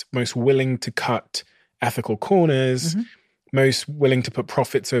ruthless, most willing to cut ethical corners, most willing to put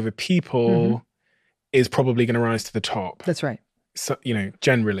profits over people is probably going to rise to the top. That's right. So,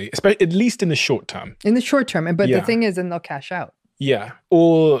 generally, at least in the short term. In the short term. But the thing is, then they'll cash out. Yeah,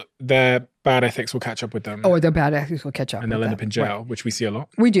 or their bad ethics will catch up with them. Or their bad ethics will catch up, and they'll end up in jail, which we see a lot.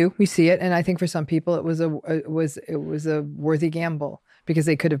 We see it, and I think for some people it was a worthy gamble because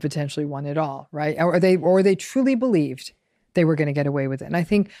they could have potentially won it all, right? Or they truly believed they were going to get away with it. And I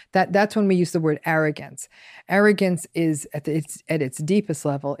think that's when we use the word arrogance. Arrogance is at its deepest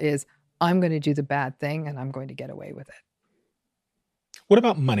level is I'm going to do the bad thing and I'm going to get away with it. What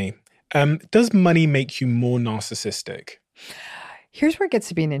about money? Does money make you more narcissistic? Here's where it gets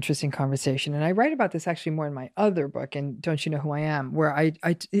to be an interesting conversation. And I write about this actually more in my other book, and Don't You Know Who I Am, where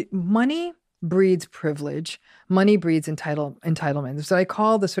money breeds privilege. Money breeds entitlement. It's what I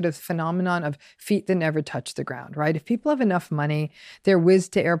call the sort of phenomenon of feet that never touch the ground, right? If people have enough money, they're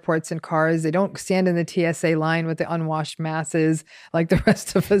whizzed to airports and cars. They don't stand in the TSA line with the unwashed masses like the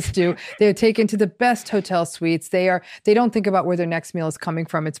rest of us do. They're taken to the best hotel suites. They don't think about where their next meal is coming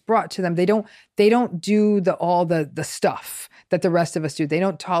from. It's brought to them. They don't do all the stuff that the rest of us do. They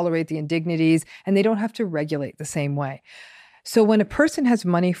don't tolerate the indignities, and they don't have to regulate the same way. So when a person has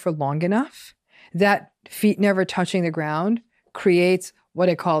money for long enough, that feet never touching the ground creates what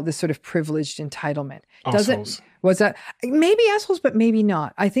I call this sort of privileged entitlement. Was that maybe assholes, but maybe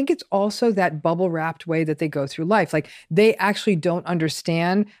not? I think it's also that bubble wrapped way that they go through life. Like they actually don't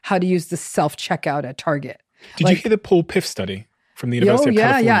understand how to use the self-checkout at Target. Did you hear the Paul Piff study from the University of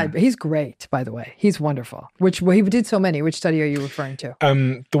California? Yeah. He's great, by the way. He's wonderful. He did so many. Which study are you referring to?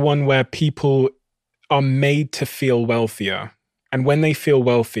 The one where people are made to feel wealthier. And when they feel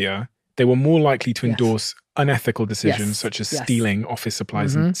wealthier, they were more likely to endorse unethical decisions such as stealing office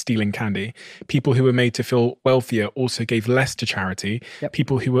supplies and stealing candy. People who were made to feel wealthier also gave less to charity.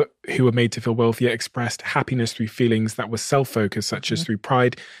 People who were made to feel wealthier expressed happiness through feelings that were self-focused, such as through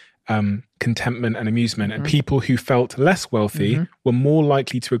pride, contentment and amusement. And people who felt less wealthy were more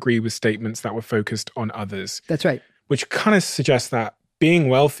likely to agree with statements that were focused on others. That's right. Which kind of suggests that being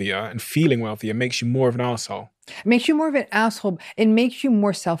wealthier and feeling wealthier makes you more of an asshole. It makes you more of an asshole. It makes you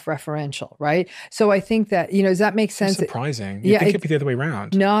more self-referential, right? So I think that, does that make sense? That's surprising. You'd think it'd be the other way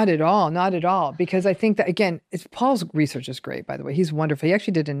around. Not at all. Not at all. Because I think that, again, Paul's research is great, by the way. He's wonderful. He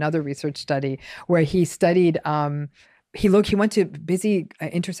actually did another research study where he studied, he went to busy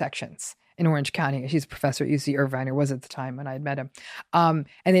intersections in Orange County. He's a professor at UC Irvine, or was at the time when I had met him. And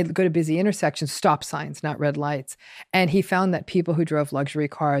they'd go to busy intersections, stop signs, not red lights. And he found that people who drove luxury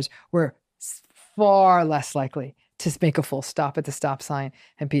cars were far less likely to make a full stop at the stop sign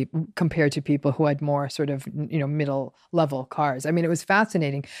and compared to people who had more sort of, middle level cars. I mean, it was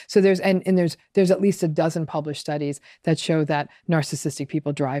fascinating. So there's at least a dozen published studies that show that narcissistic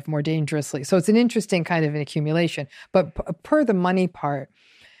people drive more dangerously. So it's an interesting kind of an accumulation. But per the money part,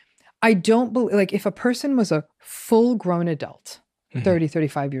 I don't believe, like if a person was a full grown adult, 30,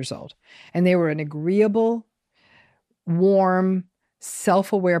 35 years old, and they were an agreeable, warm,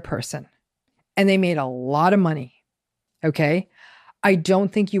 self-aware person, and they made a lot of money, okay? I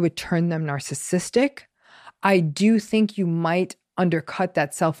don't think you would turn them narcissistic. I do think you might undercut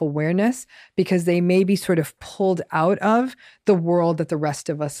that self-awareness because they may be sort of pulled out of the world that the rest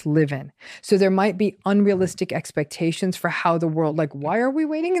of us live in. So there might be unrealistic expectations for how the world, like, why are we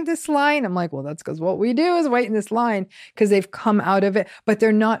waiting in this line? I'm like, well, that's because what we do is wait in this line because they've come out of it, but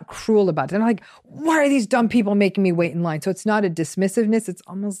they're not cruel about it. They're not like, why are these dumb people making me wait in line? So it's not a dismissiveness. It's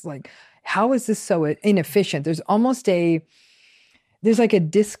almost like, how is this so inefficient? There's like a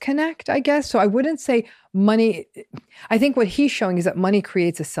disconnect, I guess. So I wouldn't say money. I think what he's showing is that money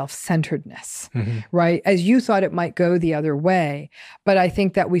creates a self-centeredness, right? As you thought it might go the other way. But I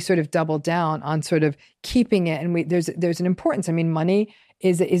think that we sort of double down on sort of keeping it. And there's an importance. I mean, money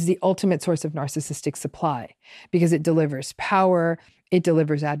is the ultimate source of narcissistic supply because it delivers power. It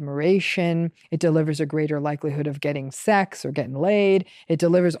delivers admiration. It delivers a greater likelihood of getting sex or getting laid. It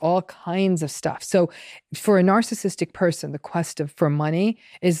delivers all kinds of stuff. So for a narcissistic person, the quest for money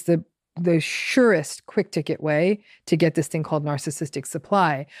is the surest quick ticket way to get this thing called narcissistic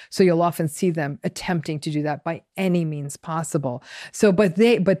supply. So you'll often see them attempting to do that by any means possible. So, but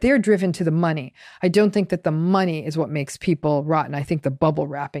they're driven to the money. I don't think that the money is what makes people rotten. I think the bubble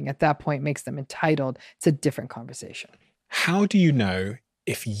wrapping at that point makes them entitled. It's a different conversation. How do you know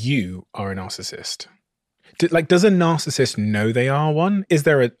if you are a narcissist? Does a narcissist know they are one? Is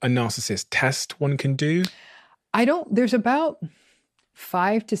there a narcissist test one can do? There's about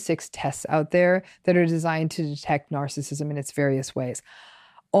 5 to 6 tests out there that are designed to detect narcissism in its various ways.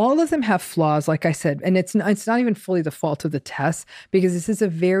 All of them have flaws, like I said, and it's not even fully the fault of the test because this is a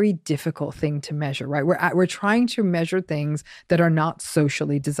very difficult thing to measure, right? We're trying to measure things that are not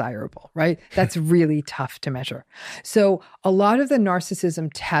socially desirable, right? That's really tough to measure. So a lot of the narcissism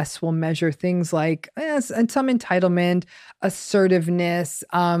tests will measure things like and some entitlement, assertiveness,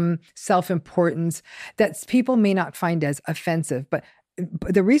 self-importance that people may not find as offensive, but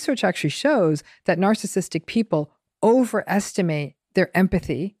the research actually shows that narcissistic people overestimate their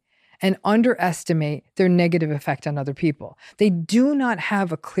empathy and underestimate their negative effect on other people. They do not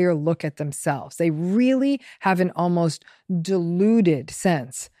have a clear look at themselves. They really have an almost deluded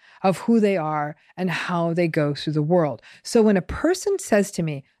sense of who they are and how they go through the world. So when a person says to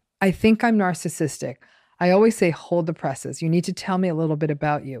me, I think I'm narcissistic, I always say, hold the presses. You need to tell me a little bit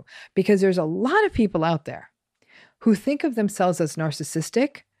about you because there's a lot of people out there who think of themselves as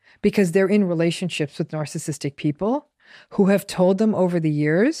narcissistic because they're in relationships with narcissistic people who have told them over the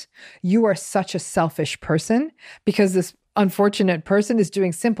years, you are such a selfish person because this unfortunate person is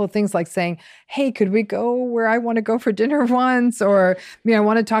doing simple things like saying, hey, could we go where I want to go for dinner once? Or, I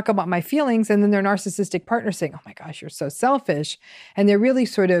want to talk about my feelings. And then their narcissistic partner saying, oh my gosh, you're so selfish. And they're really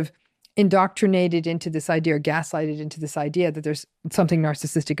sort of indoctrinated into this idea or gaslighted into this idea that there's something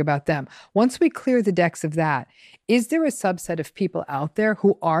narcissistic about them. Once we clear the decks of that, is there a subset of people out there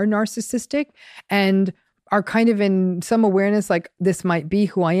who are narcissistic and are kind of in some awareness, like this might be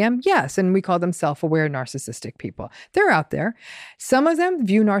who I am. Yes. And we call them self-aware narcissistic people. They're out there. Some of them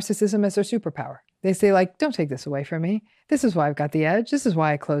view narcissism as their superpower. They say like, don't take this away from me. This is why I've got the edge. This is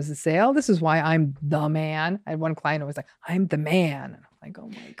why I closed the sale. This is why I'm the man. I had one client who was like, I'm the man. And I'm like, oh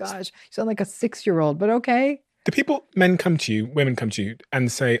my gosh, you sound like a 6-year-old, but okay. Do men come to you, women come to you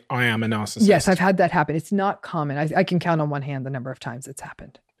and say, I am a narcissist? Yes, I've had that happen. It's not common. I can count on one hand the number of times it's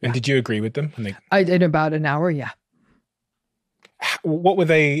happened. And did you agree with them? I did about an hour, yeah. What were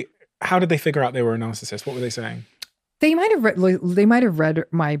they, how did they figure out they were a narcissist? What were they saying? They might have read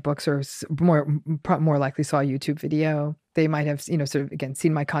my books, or more likely saw a YouTube video. They might have, sort of, again,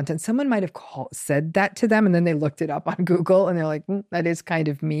 seen my content. Someone might have said that to them, and then they looked it up on Google and they're like, that is kind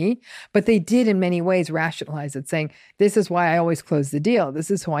of me. But they did in many ways rationalize it, saying, this is why I always close the deal.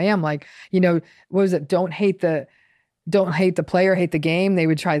 This is who I am. Like, what was it? Don't hate the player, hate the game. They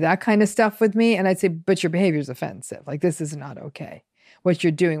would try that kind of stuff with me. And I'd say, but your behavior is offensive. Like, this is not okay. What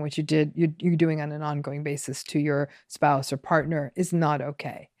you're doing, you're doing on an ongoing basis to your spouse or partner is not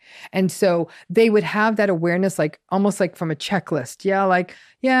okay. And so they would have that awareness, like almost like from a checklist. Yeah,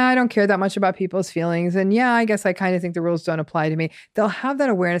 I don't care that much about people's feelings. And yeah, I guess I kind of think the rules don't apply to me. They'll have that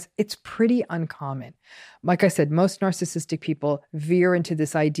awareness. It's pretty uncommon. Like I said, most narcissistic people veer into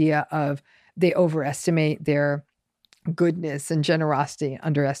this idea of they overestimate their goodness and generosity,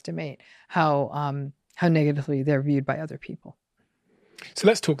 underestimate how negatively they're viewed by other people. So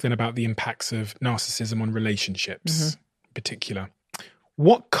let's talk then about the impacts of narcissism on relationships in particular.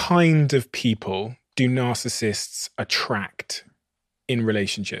 What kind of people do narcissists attract in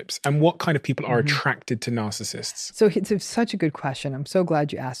relationships? And what kind of people are attracted to narcissists? So it's such a good question. I'm so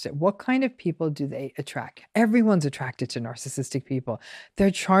glad you asked it. What kind of people do they attract? Everyone's attracted to narcissistic people.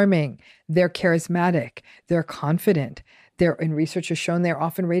 They're charming. They're charismatic. They're confident. And research has shown they're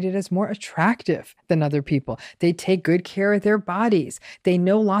often rated as more attractive than other people. They take good care of their bodies. They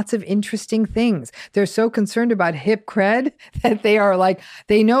know lots of interesting things. They're so concerned about hip cred that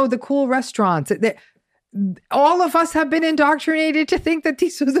they know the cool restaurants. All of us have been indoctrinated to think that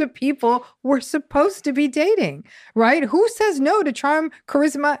these are the people we're supposed to be dating, right? Who says no to charm,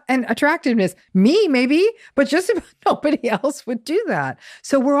 charisma, and attractiveness? Me, maybe, but just about nobody else would do that.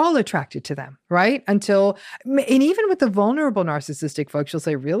 So we're all attracted to them, right? And even with the vulnerable narcissistic folks, you'll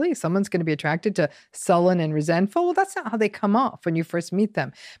say, really? Someone's going to be attracted to sullen and resentful? Well, that's not how they come off when you first meet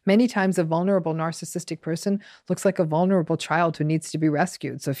them. Many times a vulnerable narcissistic person looks like a vulnerable child who needs to be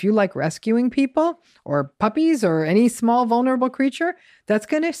rescued. So if you like rescuing people or puppies or any small vulnerable creature, that's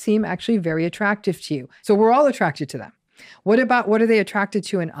going to seem actually very attractive to you. So we're all attracted to them. What are they attracted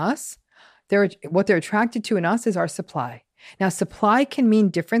to in us? What they're attracted to in us is our supply. Now, supply can mean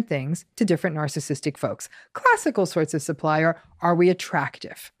different things to different narcissistic folks. Classical sorts of supply are we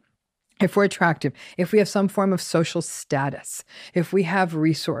attractive? If we're attractive, if we have some form of social status, if we have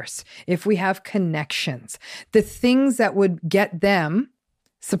resource, if we have connections, the things that would get them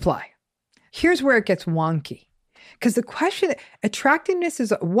supply. Here's where it gets wonky. Because the question, attractiveness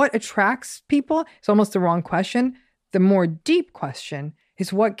is what attracts people. It's almost the wrong question. The more deep question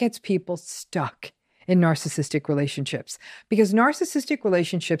is what gets people stuck in narcissistic relationships. Because narcissistic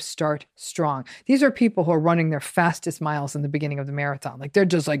relationships start strong. These are people who are running their fastest miles in the beginning of the marathon. Like they're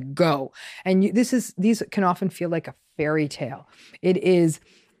just like, go. And these can often feel like a fairy tale.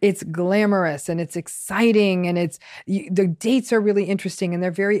 It's glamorous and it's exciting and the dates are really interesting and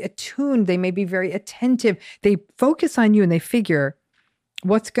they're very attuned. They may be very attentive. They focus on you and they figure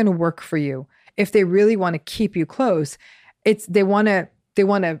what's going to work for you. If they really want to keep you close, they want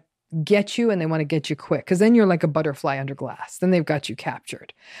to get you and they want to get you quick because then you're like a butterfly under glass. Then they've got you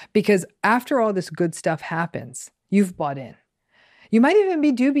captured. Because after all this good stuff happens, you've bought in. You might even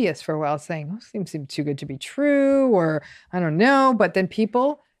be dubious for a while saying, seems too good to be true, or I don't know. But then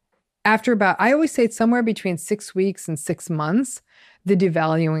people, I always say it's somewhere between 6 weeks and 6 months, the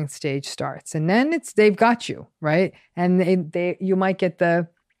devaluing stage starts. And then they've got you, right? And you might get the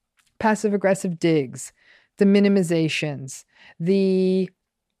passive aggressive digs, the minimizations, the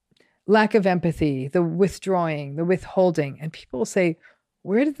lack of empathy, the withdrawing, the withholding. And people will say,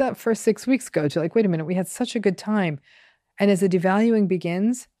 where did that first 6 weeks go to? Like, wait a minute, we had such a good time. And as the devaluing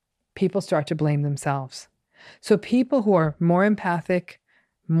begins, people start to blame themselves. So people who are more empathic,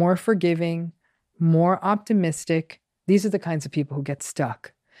 more forgiving, more optimistic, these are the kinds of people who get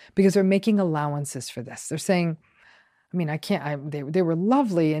stuck because they're making allowances for this. They're saying, they were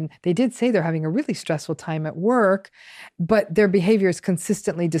lovely and they did say they're having a really stressful time at work, but their behavior is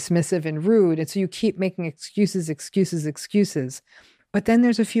consistently dismissive and rude. And so you keep making excuses. But then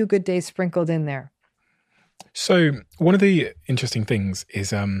there's a few good days sprinkled in there. So one of the interesting things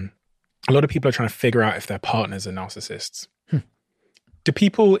is, a lot of people are trying to figure out if their partners are narcissists. Do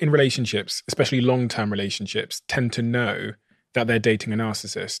people in relationships, especially long-term relationships, tend to know that they're dating a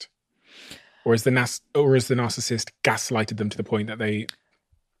narcissist? Or is the narcissist gaslighted them to the point that they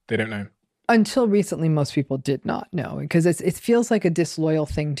don't know? Until recently, most people did not know, because it feels like a disloyal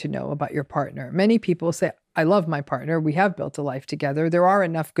thing to know about your partner. Many people say, I love my partner. We have built a life together. There are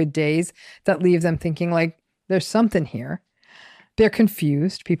enough good days that leave them thinking like, there's something here. They're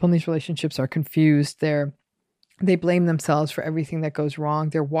confused. People in these relationships are confused. They blame themselves for everything that goes wrong.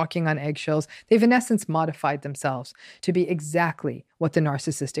 They're walking on eggshells. They've, in essence, modified themselves to be exactly what the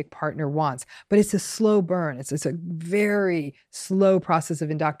narcissistic partner wants. But it's a slow burn. It's a very slow process of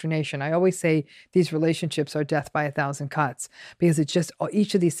indoctrination. I always say these relationships are death by 1,000 cuts, because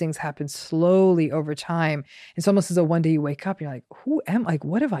each of these things happens slowly over time. It's almost as though one day you wake up and you're like, who am I? Like,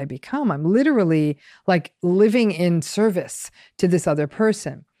 what have I become? I'm literally like living in service to this other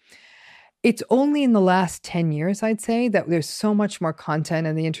person. It's only in the last 10 years, I'd say, that there's so much more content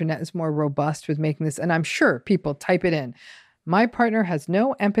and the internet is more robust with making this. And I'm sure people type it in. My partner has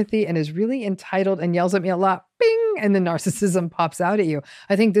no empathy and is really entitled and yells at me a lot. Bing! And the narcissism pops out at you.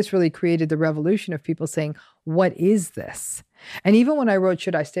 I think this really created the revolution of people saying, what is this? And even when I wrote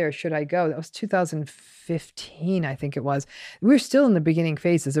Should I Stay or Should I Go? That was 2015, I think it was. We were still in the beginning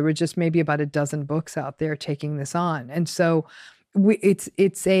phases. There were just maybe about a dozen books out there taking this on. And so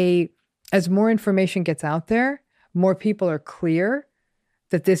as more information gets out there, more people are clear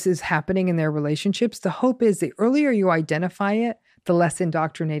that this is happening in their relationships. The hope is the earlier you identify it, the less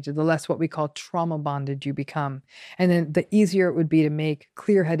indoctrinated, the less what we call trauma bonded you become. And then the easier it would be to make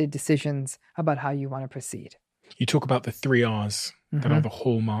clear-headed decisions about how you want to proceed. You talk about the 3 R's that are the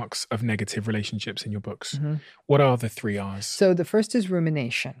hallmarks of negative relationships in your books. What are the 3 R's? So the first is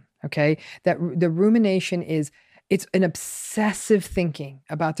rumination, okay? That the rumination it's an obsessive thinking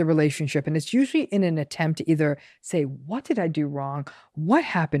about the relationship. And it's usually in an attempt to either say, what did I do wrong? What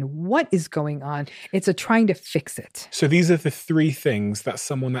happened? What is going on? It's a trying to fix it. So these are the 3 things that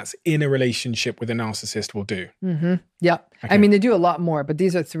someone that's in a relationship with a narcissist will do. Yeah. Okay. I mean, they do a lot more, but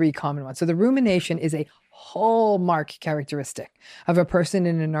these are 3 common ones. So the rumination is a hallmark characteristic of a person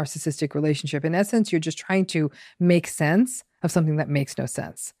in a narcissistic relationship. In essence, you're just trying to make sense of something that makes no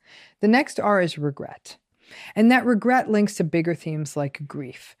sense. The next R is regret. And that regret links to bigger themes like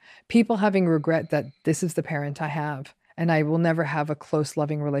grief. People having regret that this is the parent I have and I will never have a close,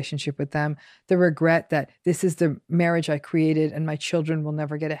 loving relationship with them. The regret that this is the marriage I created and my children will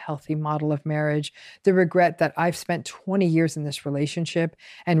never get a healthy model of marriage. The regret that I've spent 20 years in this relationship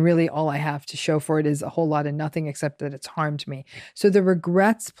and really all I have to show for it is a whole lot of nothing except that it's harmed me. So the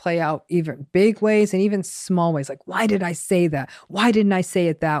regrets play out even big ways and even small ways. Like, why did I say that? Why didn't I say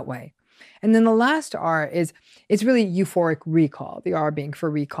it that way? And then the last R it's really euphoric recall, the R being for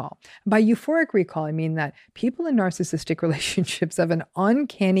recall. By euphoric recall, I mean that people in narcissistic relationships have an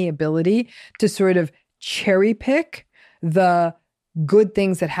uncanny ability to sort of cherry pick the good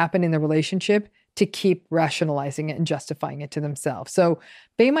things that happen in the relationship to keep rationalizing it and justifying it to themselves. So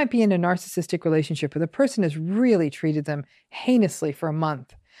they might be in a narcissistic relationship where the person has really treated them heinously for a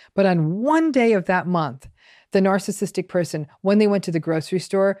month. But on one day of that month, the narcissistic person, when they went to the grocery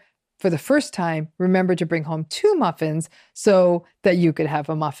store, for the first time, remember to bring home 2 muffins so that you could have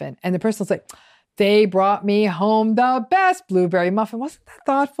a muffin. And the person's like, they brought me home the best blueberry muffin. Wasn't that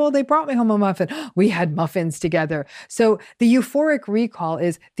thoughtful? They brought me home a muffin. We had muffins together. So the euphoric recall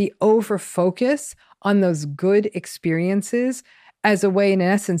is the over-focus on those good experiences as a way, in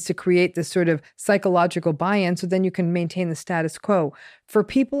essence, to create this sort of psychological buy-in so then you can maintain the status quo. For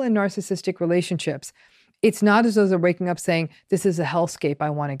people in narcissistic relationships, it's not as though they're waking up saying, this is a hellscape,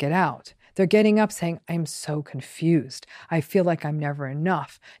 I want to get out. They're getting up saying, I'm so confused. I feel like I'm never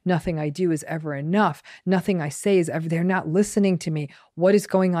enough. Nothing I do is ever enough. Nothing I say is ever, they're not listening to me. What is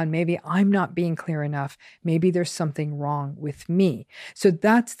going on? Maybe I'm not being clear enough. Maybe there's something wrong with me. So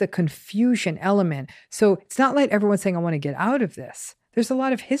that's the confusion element. So it's not like everyone's saying, I want to get out of this. There's a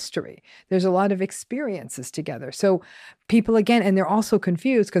lot of history. There's a lot of experiences together. So people, again, and they're also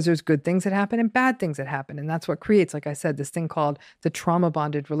confused because there's good things that happen and bad things that happen. And that's what creates, like I said, this thing called the trauma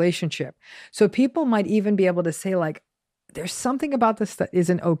bonded relationship. So people might even be able to say like, there's something about this that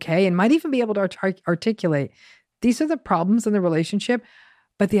isn't okay, and might even be able to articulate, these are the problems in the relationship,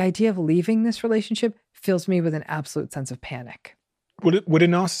 but the idea of leaving this relationship fills me with an absolute sense of panic. Would a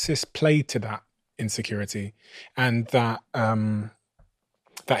narcissist play to that insecurity and that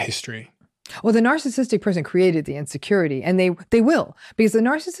history? Well, the narcissistic person created the insecurity, and they will, because the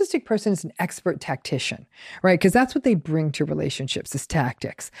narcissistic person is an expert tactician, right? Because that's what they bring to relationships is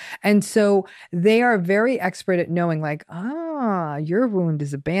tactics. And so they are very expert at knowing like, your wound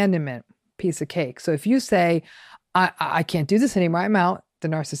is abandonment. piece of cake. So if you say, I can't do this anymore, I'm out, the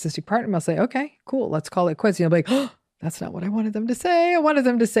narcissistic partner must say, okay, cool, let's call it quits. You'll be like, oh, that's not what I wanted them to say. I wanted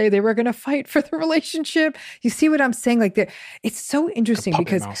them to say they were going to fight for the relationship. You see what I'm saying? Like, it's so interesting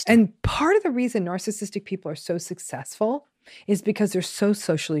because, and part of the reason narcissistic people are so successful is because they're so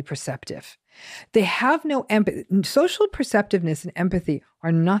socially perceptive. They have no empathy. Social perceptiveness and empathy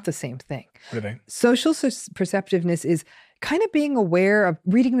are not the same thing. What are they? Social perceptiveness is kind of being aware of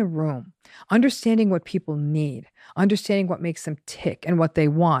reading the room, understanding what people need, understanding what makes them tick and what they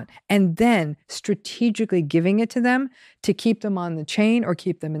want, and then strategically giving it to them to keep them on the chain or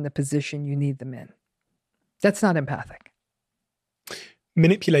keep them in the position you need them in. That's not empathic.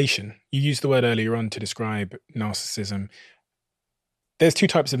 Manipulation. You used the word earlier on to describe narcissism. There's two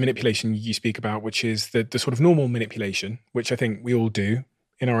types of manipulation you speak about, which is the sort of normal manipulation, which I think we all do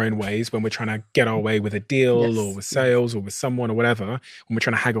in our own ways when we're trying to get our way with a deal or with sales or with someone or whatever, when we're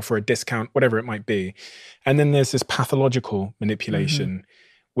trying to haggle for a discount, whatever it might be. And then there's this pathological manipulation,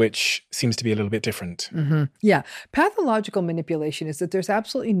 which seems to be a little bit different. Yeah. Pathological manipulation is that there's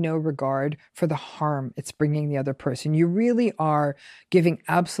absolutely no regard for the harm it's bringing the other person. You really are giving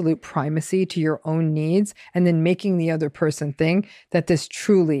absolute primacy to your own needs and then making the other person think that this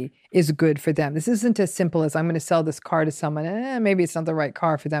truly is good for them. This isn't as simple as I'm going to sell this car to someone. Maybe it's not the right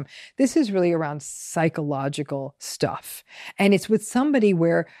car for them. This is really around psychological stuff. And it's with somebody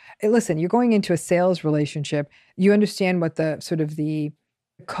where, listen, you're going into a sales relationship. You understand what the sort of the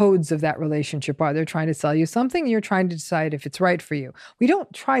codes of that relationship are. They're trying to sell you something, and you're trying to decide if it's right for you. We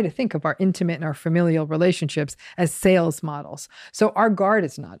don't try to think of our intimate and our familial relationships as sales models. So our guard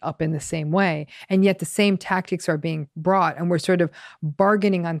is not up in the same way. And yet the same tactics are being brought, and we're sort of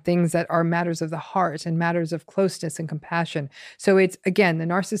bargaining on things that are matters of the heart and matters of closeness and compassion. So it's, again, the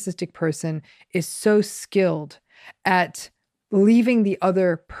narcissistic person is so skilled at leaving the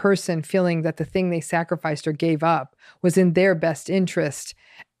other person feeling that the thing they sacrificed or gave up was in their best interest.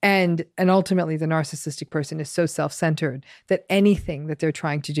 And ultimately, the narcissistic person is so self-centered that anything that they're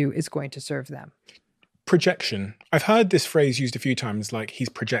trying to do is going to serve them. Projection. I've heard this phrase used a few times, like he's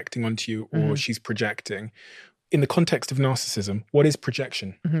projecting onto you or she's projecting. In the context of narcissism, what is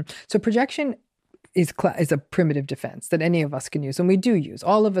projection? So projection is a primitive defense that any of us can use, and we do use.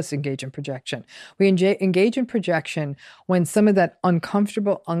 All of us engage in projection. We engage in projection when some of that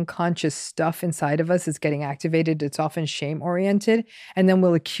uncomfortable, unconscious stuff inside of us is getting activated. It's often shame-oriented, and then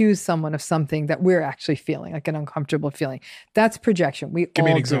we'll accuse someone of something that we're actually feeling, like an uncomfortable feeling. That's projection. Give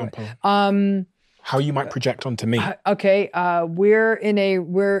me an example. How you might project onto me. We're in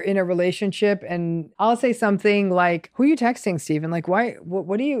a relationship, and I'll say something like, "Who are you texting, Stephen? Like, why?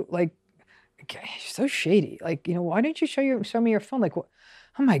 What do you like? You're so shady. Like, why don't you show me your phone? Like, what?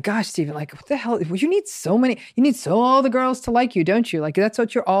 Oh my gosh, Stephen, like, what the hell? You need all the girls to like you, don't you? Like, that's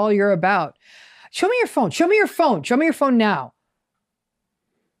what you're about. Show me your phone. Show me your phone. Show me your phone now."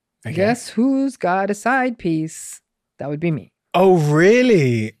 Okay. Guess who's got a side piece? That would be me. Oh,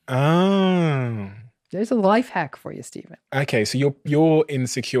 really? Oh. There's a life hack for you, Stephen. Okay, so you're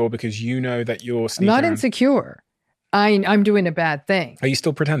insecure because you know that you're sneaking I'm not around. Insecure. I'm doing a bad thing. Are you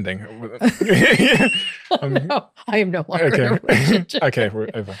still pretending? No, I am no longer in a relationship. Okay, we're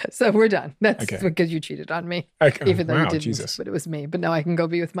over. So we're done. That's because you cheated on me. Okay. Even though you didn't, Jesus. But it was me. But now I can go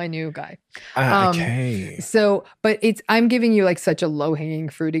be with my new guy. Okay. So, but I'm giving you like such a low-hanging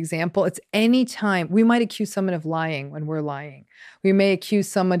fruit example. It's any time we might accuse someone of lying when we're lying. We may accuse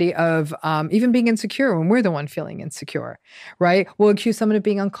somebody of even being insecure when we're the one feeling insecure, right? We'll accuse someone of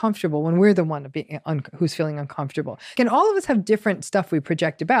being uncomfortable when we're the one who's feeling uncomfortable. And all of us have different stuff we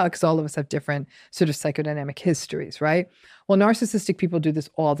project about because all of us have different sort of psychodynamic histories, right? Well, narcissistic people do this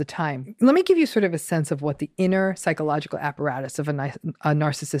all the time. Let me give you sort of a sense of what the inner psychological apparatus of a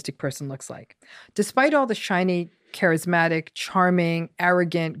narcissistic person looks like. Despite all the shiny, charismatic, charming,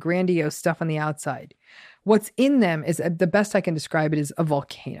 arrogant, grandiose stuff on the outside, what's in them is, the best I can describe it, is a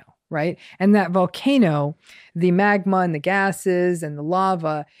volcano, right? And that volcano, the magma and the gases and the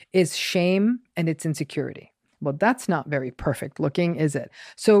lava, is shame and it's insecurity. Well, that's not very perfect looking, is it?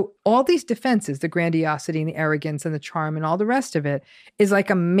 So all these defenses, the grandiosity and the arrogance and the charm and all the rest of it, is like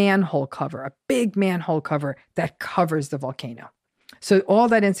a manhole cover, a big manhole cover that covers the volcano. So all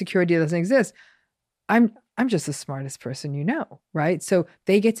that insecurity doesn't exist. I'm just the smartest person you know, right? So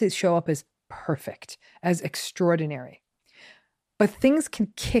they get to show up as perfect, as extraordinary. But things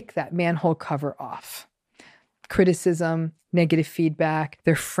can kick that manhole cover off. Criticism, negative feedback,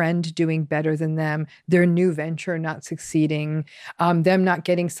 their friend doing better than them, their new venture not succeeding, them not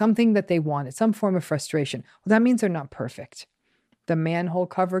getting something that they wanted, some form of frustration. Well, that means they're not perfect. The manhole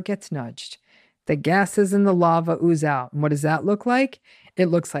cover gets nudged. The gases and the lava ooze out. And what does that look like? It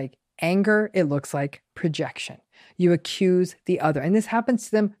looks like anger, it looks like projection. You accuse the other. And this happens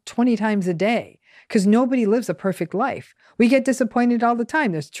to them 20 times a day because nobody lives a perfect life. We get disappointed all the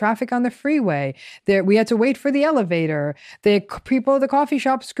time. There's traffic on the freeway. We had to wait for the elevator. The people at the coffee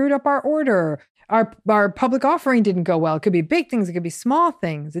shop screwed up our order. Our public offering didn't go well. It could be big things. It could be small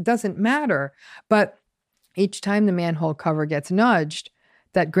things. It doesn't matter. But each time the manhole cover gets nudged,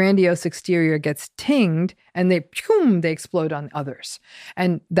 that grandiose exterior gets tinged and they explode on others.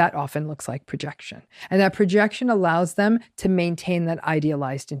 And that often looks like projection. And that projection allows them to maintain that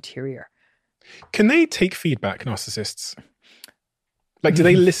idealized interior. Can they take feedback, narcissists? Like, do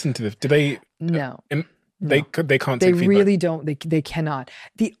they listen to do they? No. They can't take feedback. They really don't. They cannot.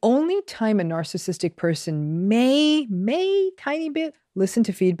 The only time a narcissistic person may tiny bit listen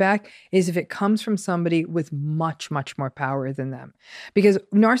to feedback is if it comes from somebody with much, much more power than them. Because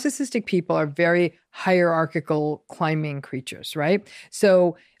narcissistic people are very hierarchical climbing creatures, right?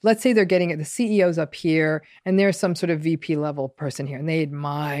 So let's say they're getting it, the CEO's up here and there's some sort of VP level person here and they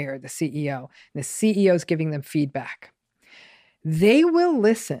admire the CEO. And the CEO's giving them feedback. They will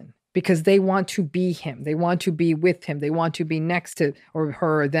listen because they want to be him. They want to be with him. They want to be next to or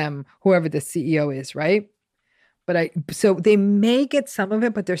her or them, whoever the CEO is, right? So they may get some of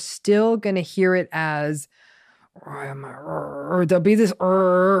it, but they're still going to hear it as, or there'll be this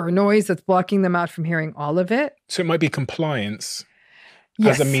noise that's blocking them out from hearing all of it. So it might be compliance.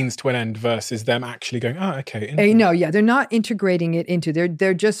 Yes. As a means to an end versus them actually going, okay. No, yeah, they're not integrating it into,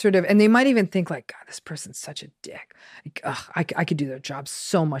 they're just sort of, and they might even think like, God, this person's such a dick. Like, I could do their job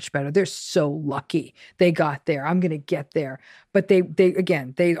so much better. They're so lucky they got there. I'm going to get there. But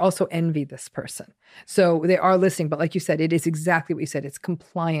they also envy this person. So they are listening. But like you said, it is exactly what you said. It's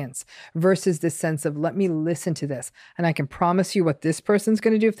compliance versus this sense of, let me listen to this. And I can promise you what this person's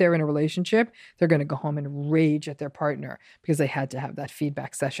going to do if they're in a relationship. They're going to go home and rage at their partner because they had to have that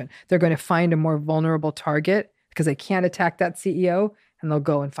feedback session. They're going to find a more vulnerable target because they can't attack that CEO. And they'll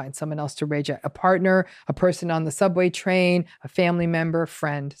go and find someone else to rage at, a partner, a person on the subway train, a family member,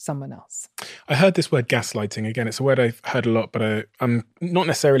 friend, someone else. I heard this word gaslighting. Again, it's a word I've heard a lot, but I'm not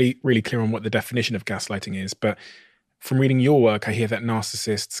necessarily really clear on what the definition of gaslighting is. But from reading your work, I hear that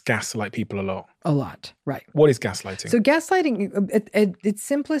narcissists gaslight people a lot. A lot, right. What is gaslighting? So gaslighting, at its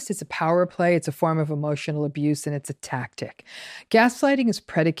simplest, it's a power play, it's a form of emotional abuse, and it's a tactic. Gaslighting is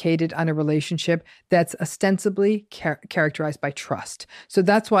predicated on a relationship that's ostensibly characterized by trust. So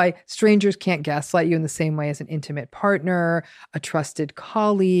that's why strangers can't gaslight you in the same way as an intimate partner, a trusted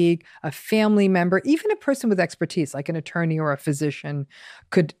colleague, a family member, even a person with expertise like an attorney or a physician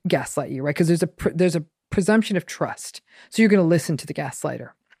could gaslight you, right? Because there's a presumption of trust. So you're going to listen to the gaslighter.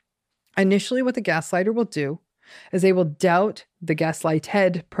 Initially, what the gaslighter will do is they will doubt the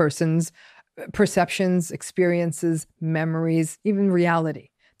gaslighted person's perceptions, experiences, memories, even reality.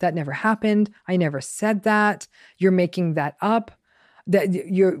 That never happened. I never said that. You're making that up.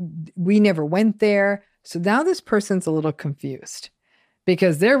 We never went there. So now this person's a little confused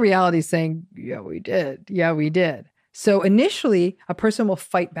because their reality is saying, yeah, we did. Yeah, we did. So initially, a person will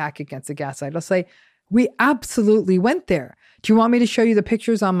fight back against the gaslighter. They'll say, we absolutely went there. Do you want me to show you the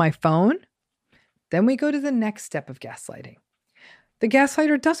pictures on my phone? Then we go to the next step of gaslighting. The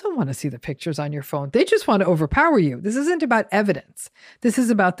gaslighter doesn't want to see the pictures on your phone. They just want to overpower you. This isn't about evidence. This is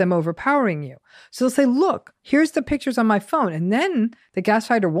about them overpowering you. So they'll say, look, here's the pictures on my phone. And then the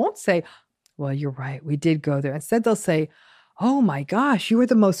gaslighter won't say, well, you're right, we did go there. Instead, they'll say, oh my gosh, you are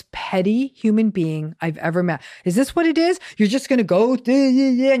the most petty human being I've ever met. Is this what it is? You're just going to go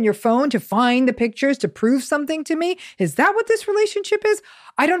on your phone to find the pictures to prove something to me? Is that what this relationship is?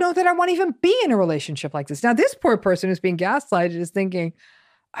 I don't know that I want to even be in a relationship like this. Now, this poor person who's being gaslighted is thinking,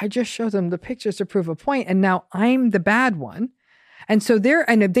 I just showed them the pictures to prove a point, and now I'm the bad one. And so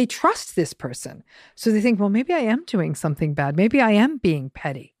they trust this person. So they think, well, maybe I am doing something bad. Maybe I am being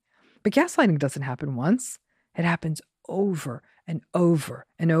petty. But gaslighting doesn't happen once. It happens over and over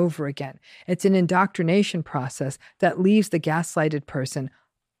and over again. It's an indoctrination process that leaves the gaslighted person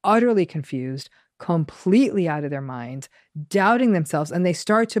utterly confused, completely out of their minds, doubting themselves, and they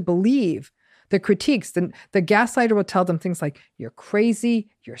start to believe the critiques. The gaslighter will tell them things like, you're crazy,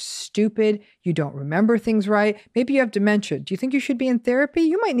 you're stupid, you don't remember things right, maybe you have dementia. Do you think you should be in therapy?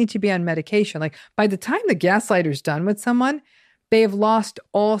 You might need to be on medication. Like, by the time the gaslighter's done with someone, they have lost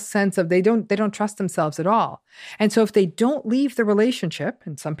all sense of, they don't trust themselves at all. And so if they don't leave the relationship,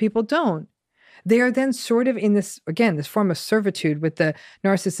 and some people don't, they are then sort of in this form of servitude with the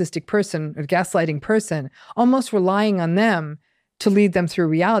narcissistic person or gaslighting person, almost relying on them to lead them through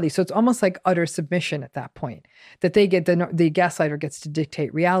reality. So it's almost like utter submission at that point, that they get the gaslighter gets to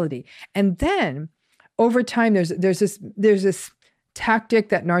dictate reality. And then over time, there's this tactic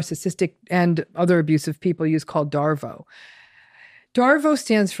that narcissistic and other abusive people use called DARVO. DARVO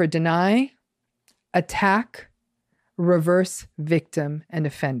stands for deny, attack, reverse, victim, and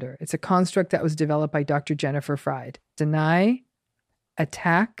offender. It's a construct that was developed by Dr. Jennifer Fried. Deny,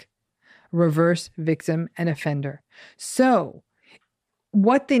 attack, reverse, victim, and offender. So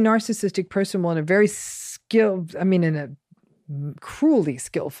what the narcissistic person will in a very in a cruelly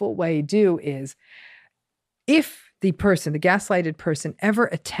skillful way do is, if the person, the gaslighted person, ever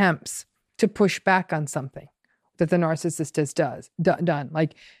attempts to push back on something that the narcissist has done,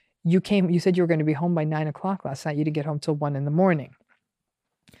 like you said you were going to be home by 9 o'clock last night, you didn't get home till 1 a.m.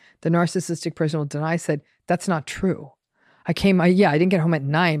 The narcissistic person will deny, said, that's not true. I didn't get home at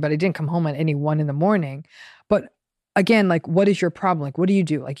 9, but I didn't come home at any 1 a.m. But again, like, what is your problem? Like, what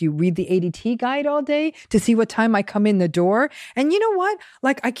do? Like, you read the ADT guide all day to see what time I come in the door. And you know what?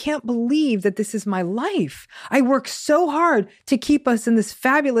 Like, I can't believe that this is my life. I work so hard to keep us in this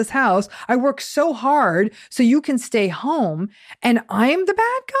fabulous house. I work so hard so you can stay home. And I'm the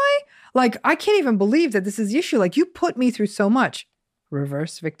bad guy? Like, I can't even believe that this is the issue. Like, you put me through so much.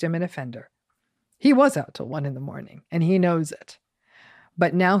 Reverse, victim, and offender. He was out till 1 a.m. and he knows it.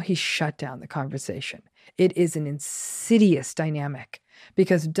 But now he's shut down the conversation. It is an insidious dynamic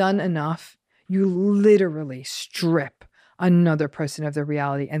because done enough, you literally strip another person of their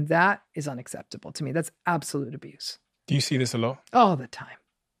reality. And that is unacceptable to me. That's absolute abuse. Do you see this a lot? All the time.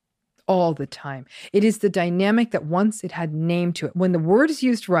 All the time. It is the dynamic that once it had name to it, when the word is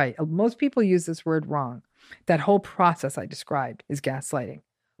used right, most people use this word wrong. That whole process I described is gaslighting.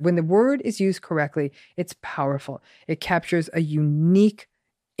 When the word is used correctly, it's powerful. It captures a unique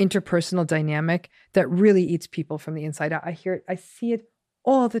interpersonal dynamic that really eats people from the inside out. I hear it, I see it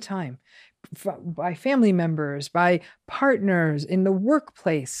all the time by family members, by partners, in the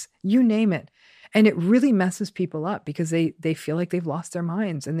workplace, you name it. And it really messes people up because they feel like they've lost their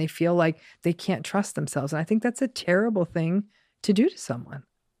minds and they feel like they can't trust themselves. And I think that's a terrible thing to do to someone.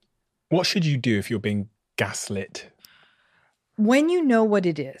 What should you do if you're being gaslit? When you know what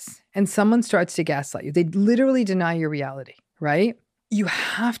it is and someone starts to gaslight you, they literally deny your reality, right? You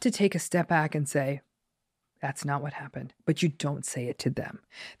have to take a step back and say, that's not what happened, but you don't say it to them.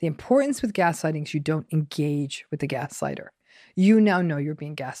 The importance with gaslighting is you don't engage with the gaslighter. You now know you're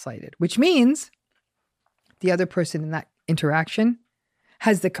being gaslighted, which means the other person in that interaction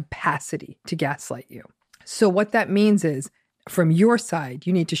has the capacity to gaslight you. So what that means is, from your side,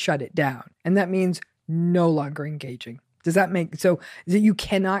 you need to shut it down. And that means no longer engaging. Does that make so that you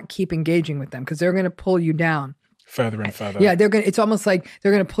cannot keep engaging with them because they're going to pull you down further and further? Yeah, it's almost like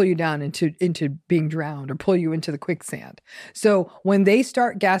they're going to pull you down into being drowned or pull you into the quicksand. So when they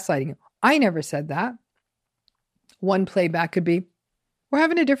start gaslighting, I never said that. One playback could be, we're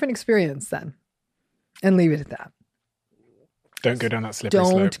having a different experience then, and leave it at that. Don't go down that slippery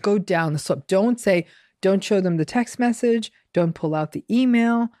slope. Don't go down the slope. Don't show them the text message. Don't pull out the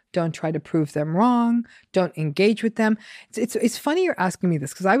email. Don't try to prove them wrong. Don't engage with them. It's funny you're asking me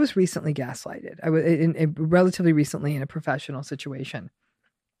this because I was recently gaslighted. I was relatively recently in a professional situation.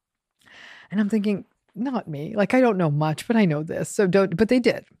 And I'm thinking, not me. Like, I don't know much, but I know this. But they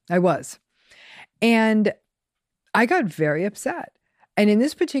did. I was. And I got very upset. And in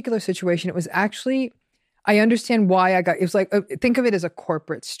this particular situation, it was actually, I understand why it was like, think of it as a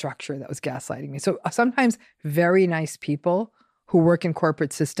corporate structure that was gaslighting me. So sometimes very nice people who work in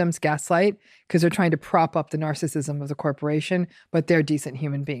corporate systems gaslight because they're trying to prop up the narcissism of the corporation, but they're decent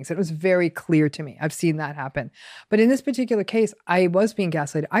human beings. It was very clear to me. I've seen that happen. But in this particular case, I was being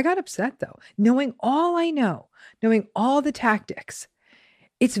gaslighted. I got upset though, knowing all I know, knowing all the tactics.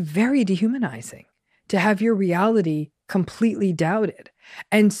 It's very dehumanizing to have your reality completely doubted.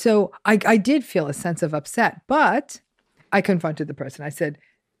 And so I did feel a sense of upset, but I confronted the person. I said,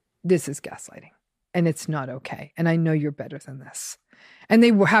 this is gaslighting and it's not okay. And I know you're better than this. And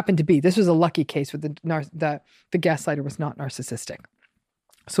they happened to be. This was a lucky case where the gaslighter was not narcissistic.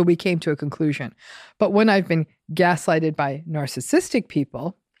 So we came to a conclusion. But when I've been gaslighted by narcissistic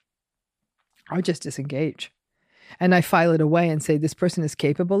people, I just disengage. And I file it away and say, this person is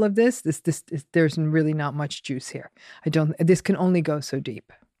capable of this. There's really not much juice here. This can only go so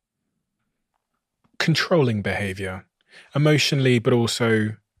deep. Controlling behavior, emotionally, but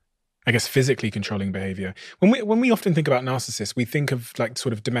also, I guess, physically controlling behavior. When we often think about narcissists, we think of like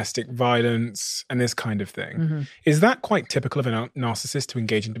sort of domestic violence and this kind of thing. Mm-hmm. Is that quite typical of a narcissist to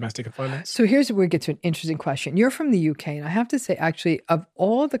engage in domestic violence? So here's where we get to an interesting question. You're from the UK, and I have to say, actually, of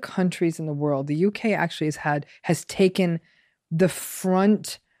all the countries in the world, the UK actually has taken the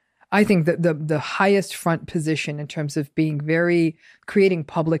front I think that the highest front position in terms of creating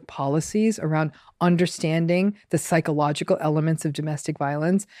public policies around understanding the psychological elements of domestic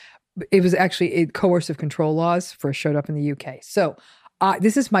violence, it was actually coercive control laws first showed up in the UK. So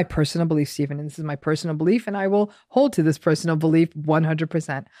this is my personal belief, Stephen, and this is my personal belief, and I will hold to this personal belief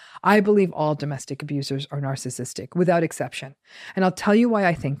 100%. I believe all domestic abusers are narcissistic, without exception. And I'll tell you why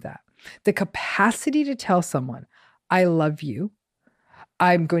I think that. The capacity to tell someone, I love you,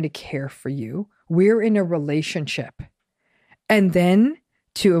 I'm going to care for you, we're in a relationship, and then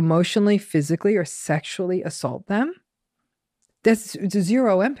to emotionally, physically, or sexually assault them, that's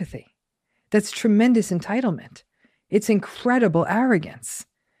zero empathy. That's tremendous entitlement. It's incredible arrogance.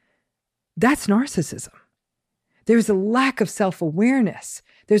 That's narcissism. There's a lack of self-awareness.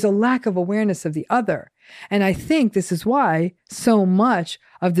 There's a lack of awareness of the other. And I think this is why so much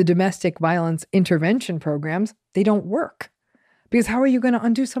of the domestic violence intervention programs, they don't work. Because how are you going to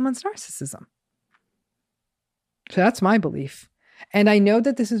undo someone's narcissism? So that's my belief. And I know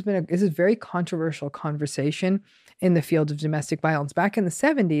that this is a very controversial conversation in the field of domestic violence. Back in the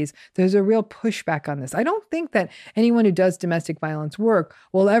 70s, there's a real pushback on this. I don't think that anyone who does domestic violence work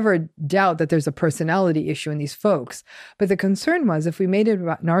will ever doubt that there's a personality issue in these folks. But the concern was if we made it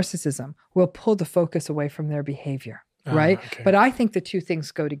about narcissism, we'll pull the focus away from their behavior, right? Okay. But I think the two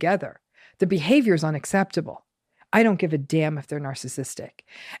things go together. The behavior is unacceptable. I don't give a damn if they're narcissistic.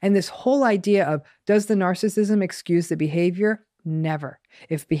 And this whole idea of, does the narcissism excuse the behavior? Never.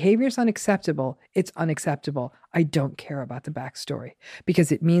 If behavior is unacceptable, it's unacceptable. I don't care about the backstory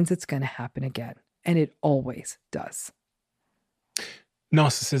because it means it's going to happen again. And it always does.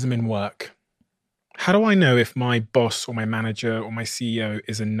 Narcissism in work. How do I know if my boss or my manager or my CEO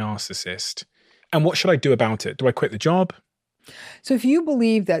is a narcissist? And what should I do about it? Do I quit the job? So if you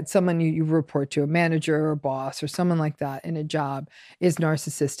believe that someone you report to, a manager or a boss or someone like that in a job is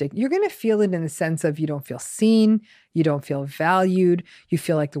narcissistic, you're going to feel it in the sense of you don't feel seen, you don't feel valued, you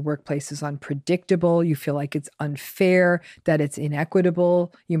feel like the workplace is unpredictable, you feel like it's unfair, that it's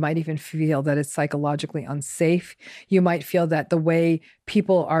inequitable, you might even feel that it's psychologically unsafe. You might feel that the way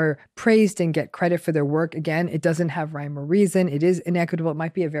people are praised and get credit for their work, again, it doesn't have rhyme or reason, it is inequitable, there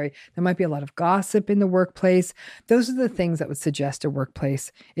might be a lot of gossip in the workplace. Those are the things that would suggest a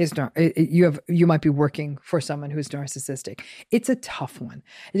workplace is you might be working for someone who's narcissistic. It's a tough one.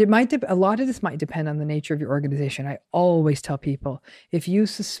 A lot of this might depend on the nature of your organization. I always tell people, if you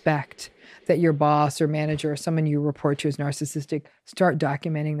suspect that your boss or manager or someone you report to is narcissistic, start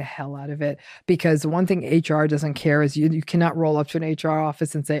documenting the hell out of it. Because the one thing HR doesn't care is you cannot roll up to an HR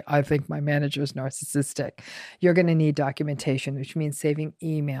office and say, I think my manager is narcissistic. You're going to need documentation, which means saving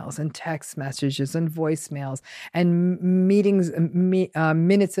emails and text messages and voicemails and meetings,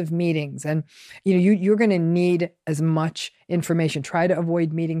 minutes of meetings. And you're going to need as much information. Try to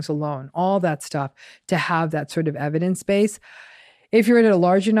avoid meetings alone, all that stuff, to have that sort of evidence base. If you're at a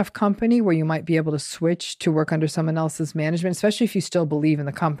large enough company where you might be able to switch to work under someone else's management, especially if you still believe in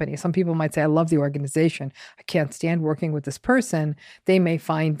the company. Some people might say, I love the organization, I can't stand working with this person. They may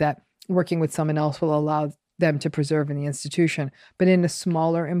find that working with someone else will allow them to preserve in the institution. But in a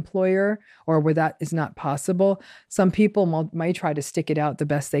smaller employer or where that is not possible, some people might try to stick it out the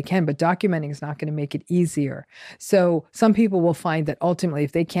best they can, but documenting is not going to make it easier. So some people will find that ultimately,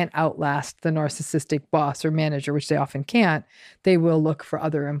 if they can't outlast the narcissistic boss or manager, which they often can't, they will look for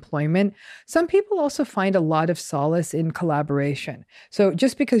other employment. Some people also find a lot of solace in collaboration. So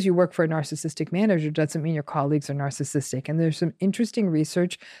just because you work for a narcissistic manager doesn't mean your colleagues are narcissistic. And there's some interesting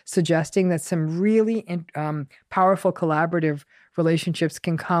research suggesting that some really powerful collaborative relationships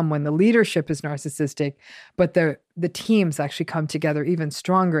can come when the leadership is narcissistic, but the teams actually come together even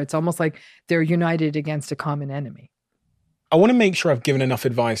stronger. It's almost like they're united against a common enemy. I want to make sure I've given enough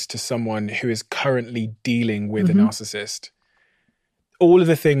advice to someone who is currently dealing with a narcissist. All of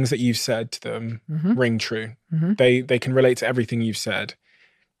the things that you've said to them ring true. They can relate to everything you've said.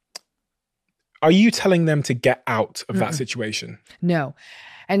 Are you telling them to get out of that situation? No.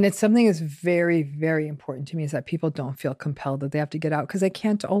 And it's something that's very, very important to me is that people don't feel compelled that they have to get out because they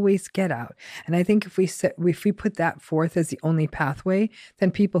can't always get out. And I think if we put that forth as the only pathway, then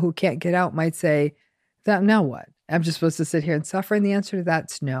people who can't get out might say, "That now what? I'm just supposed to sit here and suffer?" And the answer to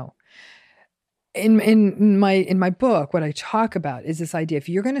that's no. In my book, what I talk about is this idea: if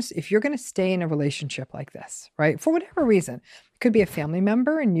you're gonna stay in a relationship like this, right, for whatever reason, it could be a family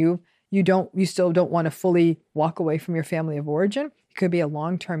member, and you still don't want to fully walk away from your family of origin. It could be a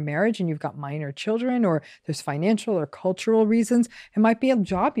long-term marriage and you've got minor children, or there's financial or cultural reasons. It might be a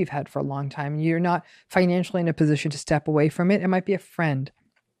job you've had for a long time and you're not financially in a position to step away from it. It might be a friend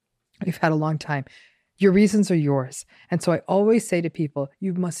you've had a long time. Your reasons are yours. And so I always say to people,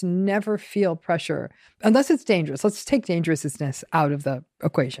 you must never feel pressure unless it's dangerous. Let's take dangerousness out of the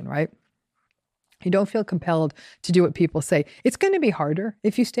equation, right? You don't feel compelled to do what people say. It's going to be harder.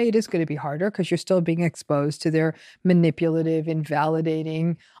 If you stay, it is going to be harder because you're still being exposed to their manipulative,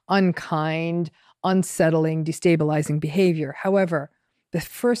 invalidating, unkind, unsettling, destabilizing behavior. However, the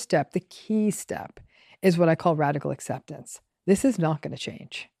first step, the key step, is what I call radical acceptance. This is not going to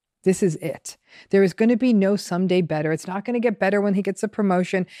change. This is it. There is going to be no someday better. It's not going to get better when he gets a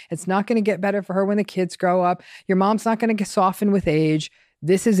promotion. It's not going to get better for her when the kids grow up. Your mom's not going to soften with age.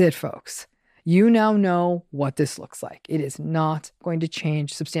 This is it, folks. You now know what this looks like. It is not going to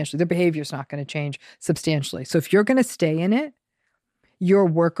change substantially. Their behavior is not going to change substantially. So if you're going to stay in it, your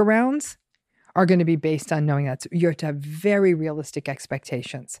workarounds are going to be based on knowing that. So you have to have very realistic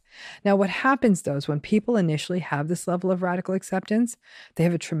expectations. Now, what happens though is when people initially have this level of radical acceptance, they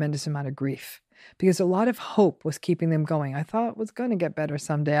have a tremendous amount of grief because a lot of hope was keeping them going. I thought it was going to get better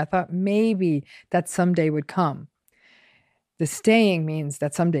someday. I thought maybe that someday would come. The staying means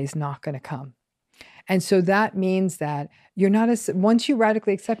that someday is not going to come. And so that means that you're not once you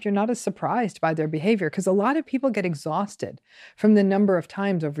radically accept, you're not as surprised by their behavior because a lot of people get exhausted from the number of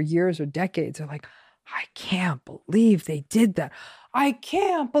times over years or decades. They're like, I can't believe they did that. I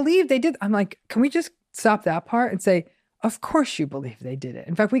can't believe they did. I'm like, can we just stop that part and say, of course you believe they did it.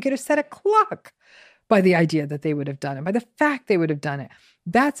 In fact, we could have set a clock by the idea that they would have done it, by the fact they would have done it.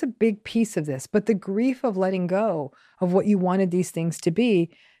 That's a big piece of this. But the grief of letting go of what you wanted these things to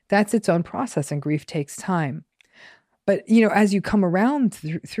be, that's its own process, and grief takes time. But, as you come around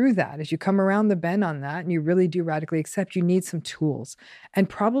through that, as you come around the bend on that, and you really do radically accept, you need some tools. And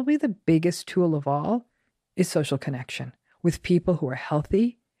probably the biggest tool of all is social connection with people who are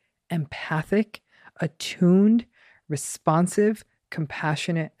healthy, empathic, attuned, responsive,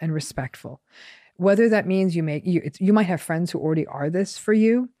 compassionate, and respectful. Whether that means you might have friends who already are this for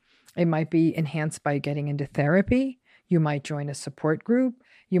you. It might be enhanced by getting into therapy. You might join a support group.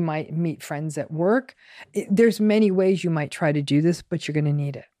 You might meet friends at work. There's many ways you might try to do this, but you're going to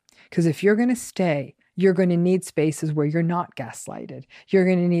need it. Because if you're going to stay, you're going to need spaces where you're not gaslighted. You're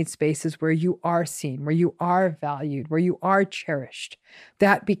going to need spaces where you are seen, where you are valued, where you are cherished.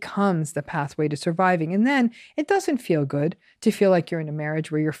 That becomes the pathway to surviving. And then it doesn't feel good to feel like you're in a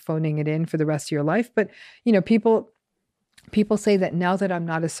marriage where you're phoning it in for the rest of your life. But, people say that now that I'm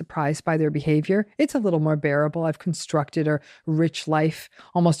not as surprised by their behavior, it's a little more bearable. I've constructed a rich life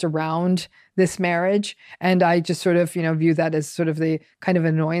almost around this marriage. And I just sort of, view that as sort of the kind of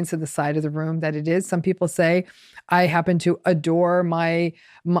annoyance at the side of the room that it is. Some people say, I happen to adore my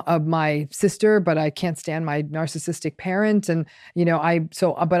sister, but I can't stand my narcissistic parent. And,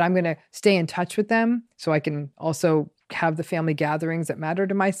 but I'm going to stay in touch with them so I can also have the family gatherings that matter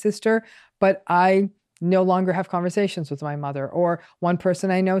to my sister. But I no longer have conversations with my mother. Or one person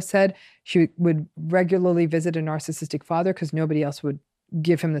I know said she would regularly visit a narcissistic father because nobody else would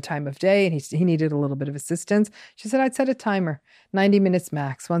give him the time of day and he needed a little bit of assistance. She said, I'd set a timer, 90 minutes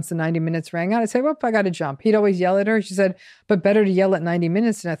max. Once the 90 minutes rang out, I'd say, well, I got to jump. He'd always yell at her. She said, but better to yell at 90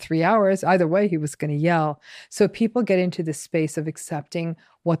 minutes than at 3 hours. Either way, he was going to yell. So people get into this space of accepting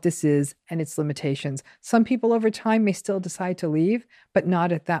what this is and its limitations. Some people over time may still decide to leave, but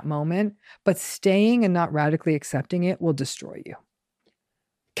not at that moment. But staying and not radically accepting it will destroy you.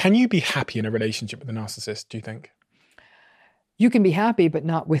 Can you be happy in a relationship with a narcissist, do you think? You can be happy, but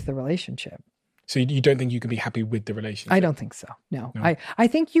not with the relationship. So you don't think you can be happy with the relationship? I don't think so. No. I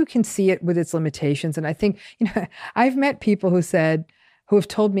think you can see it with its limitations. And I think, I've met people who have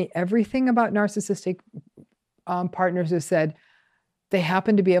told me everything about narcissistic partners who said, they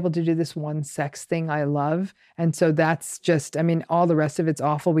happen to be able to do this one sex thing I love. And so that's just, all the rest of it's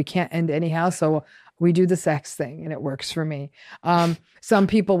awful. We can't end anyhow. So we do the sex thing and it works for me. Some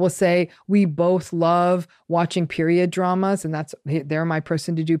people will say, we both love watching period dramas and they're my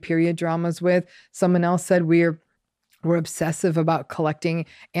person to do period dramas with. Someone else said we're obsessive about collecting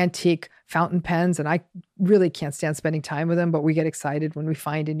antique fountain pens, and I really can't stand spending time with them, but we get excited when we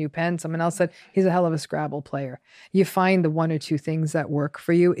find a new pen. Someone else said he's a hell of a Scrabble player. You find the one or two things that work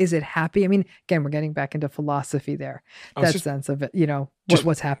for you. Is it happy? Again, we're getting back into philosophy there. That sense of it,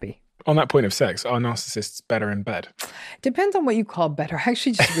 what's happy. On that point of sex, are narcissists better in bed? Depends on what you call better. I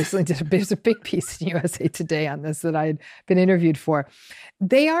actually just recently there's a big piece in USA Today on this that I'd been interviewed for.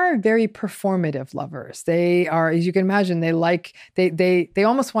 They are very performative lovers. They are, as you can imagine, they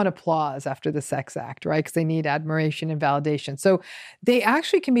almost want applause after the sex act, right? Because they need admiration and validation. So they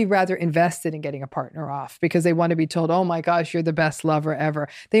actually can be rather invested in getting a partner off because they want to be told, oh my gosh, you're the best lover ever.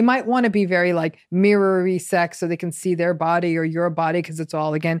 They might want to be very mirror-y sex so they can see their body or your body because it's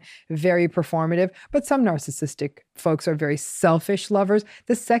all, again, very performative, but some narcissistic folks are very selfish lovers.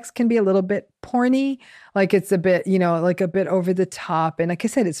 The sex can be a little bit porny, like it's a bit, like a bit over the top. And like I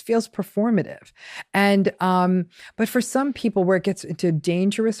said, it feels performative. And, but for some people where it gets into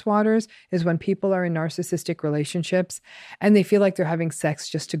dangerous waters is when people are in narcissistic relationships and they feel like they're having sex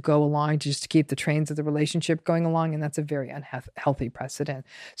just to go along, just to keep the trains of the relationship going along. And that's a very unhealthy precedent.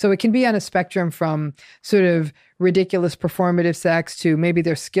 So it can be on a spectrum from sort of ridiculous performative sex to maybe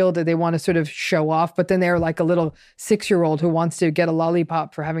they're skilled that they want to sort of show off, but then they're like a little 6-year-old who wants to get a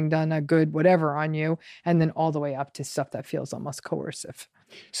lollipop for having done a good whatever on you, and then all the way up to stuff that feels almost coercive.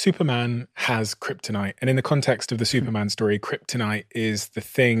 Superman has kryptonite. And in the context of the Superman story, kryptonite is the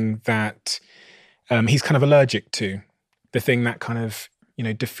thing that he's kind of allergic to, the thing that kind of,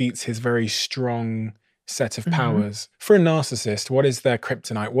 defeats his very strong set of powers. For a narcissist, what is their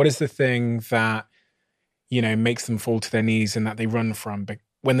kryptonite? What is the thing that, makes them fall to their knees and that they run from? But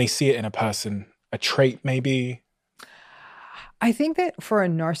when they see it in a person, a trait maybe? I think that for a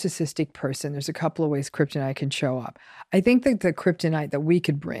narcissistic person, there's a couple of ways kryptonite can show up. I think that the kryptonite that we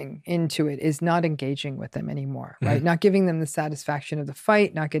could bring into it is not engaging with them anymore, right? Not giving them the satisfaction of the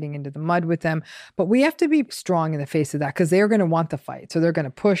fight, not getting into the mud with them. But we have to be strong in the face of that because they're going to want the fight. So they're going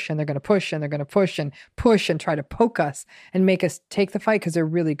to push and they're going to push and they're going to push and try to poke us and make us take the fight because they're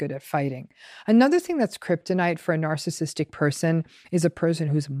really good at fighting. Another thing that's kryptonite for a narcissistic person is a person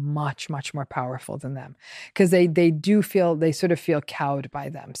who's much, much more powerful than them because they sort of feel cowed by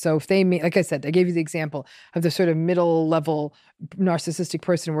them. So if they meet, like I said, I gave you the example of the sort of middle level narcissistic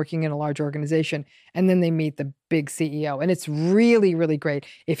person working in a large organization, and then they meet the big CEO. And it's really, really great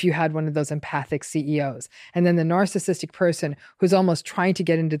if you had one of those empathic CEOs. And then the narcissistic person who's almost trying to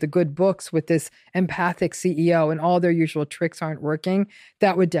get into the good books with this empathic CEO and all their usual tricks aren't working,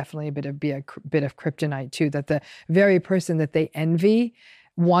 that would definitely be a bit of kryptonite too, that the very person that they envy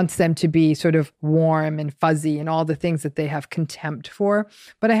wants them to be sort of warm and fuzzy and all the things that they have contempt for.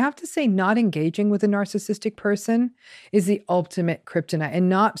 But I have to say, not engaging with a narcissistic person is the ultimate kryptonite, and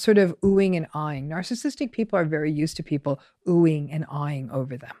not sort of oohing and eyeing. Narcissistic people are very used to people oohing and eyeing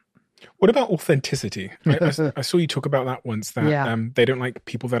over them. What about authenticity? I saw you talk about that once, that they don't like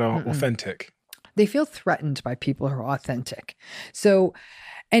people that are authentic. They feel threatened by people who are authentic. So,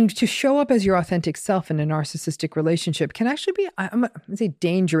 and to show up as your authentic self in a narcissistic relationship can actually be, I'm going to say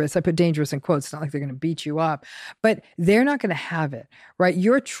dangerous. I put dangerous in quotes. It's not like they're going to beat you up, but they're not going to have it, right?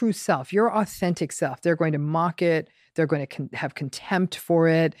 Your true self, your authentic self, they're going to mock it. They're going to have contempt for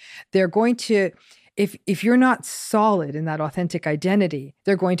it. They're going to, if you're not solid in that authentic identity,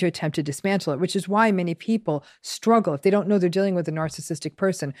 they're going to attempt to dismantle it, which is why many people struggle. If they don't know they're dealing with a narcissistic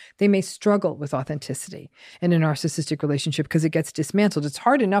person, they may struggle with authenticity in a narcissistic relationship because it gets dismantled. It's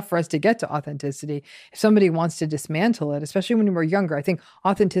hard enough for us to get to authenticity. If somebody wants to dismantle it, especially when we're younger, I think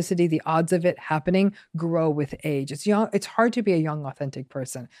authenticity, the odds of it happening grow with age. It's hard to be a young, authentic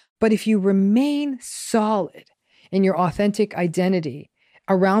person. But if you remain solid in your authentic identity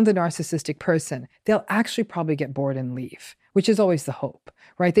around the narcissistic person, they'll actually probably get bored and leave, which is always the hope,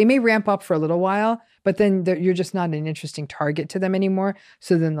 right? They may ramp up for a little while, but then you're just not an interesting target to them anymore.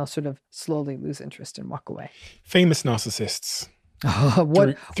 So then they'll sort of slowly lose interest and walk away. Famous narcissists.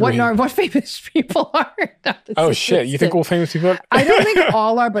 What famous people are narcissists? Oh shit, you think all famous people are? I don't think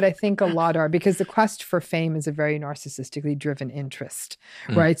all are, but I think a lot are, because the quest for fame is a very narcissistically driven interest,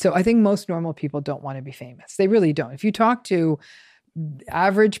 right? So I think most normal people don't want to be famous. They really don't. If you talk to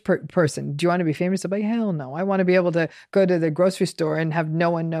average person, do you want to be famous? They're like, hell no. I want to be able to go to the grocery store and have no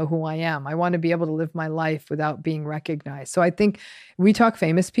one know who I am. I want to be able to live my life without being recognized. So I think we talk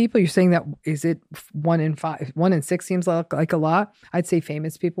famous people. You're saying that, is it 1 in 5? 1 in 6 seems like a lot. I'd say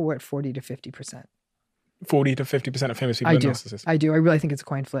famous people, we're at 40 to 50%. 40 to 50% of famous people are narcissists. I do. I really think it's a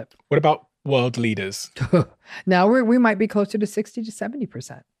coin flip. What about world leaders? Now we might be closer to 60 to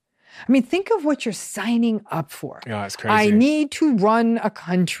 70%. I mean, think of what you're signing up for. Yeah, it's crazy. I need to run a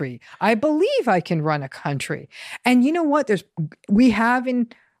country. I believe I can run a country. And you know what? We have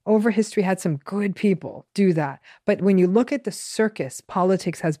over history had some good people do that. But when you look at the circus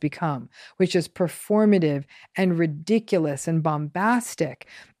politics has become, which is performative and ridiculous and bombastic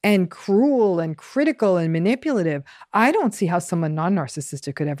and cruel and critical and manipulative, I don't see how someone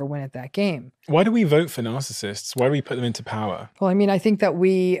non-narcissistic could ever win at that game. Why do we vote for narcissists? Why do we put them into power? Well, I mean, I think that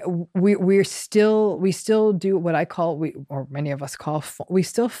we still do what I call, or many of us call, we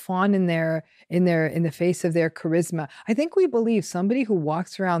still fawn in the face of their charisma. I think we believe somebody who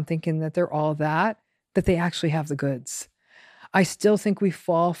walks around thinking that they're all that they actually have the goods. I still think we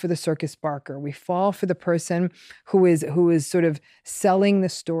fall for the circus barker. We fall for the person who is sort of selling the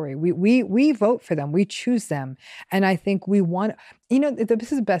story. We vote for them. We choose them. And I think we want,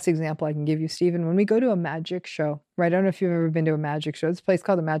 this is the best example I can give you, Stephen. When we go to a magic show, right? I don't know if you've ever been to a magic show. It's a place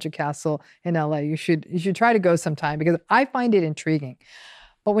called the Magic Castle in LA. You should try to go sometime because I find it intriguing.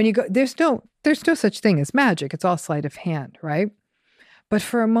 But when you go, there's no such thing as magic. It's all sleight of hand, right? But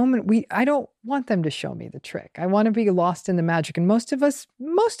for a moment, I don't want them to show me the trick. I want to be lost in the magic. And most of us,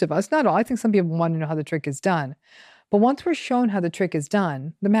 not all, I think some people want to know how the trick is done. But once we're shown how the trick is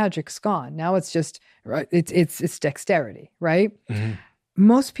done, the magic's gone. Now it's just, right, it's dexterity, right? Mm-hmm.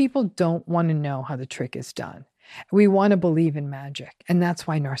 Most people don't want to know how the trick is done. We want to believe in magic. And that's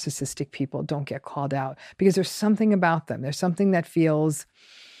why narcissistic people don't get called out, because there's something about them. There's something that feels,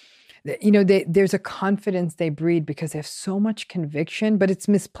 there's a confidence they breed because they have so much conviction, but it's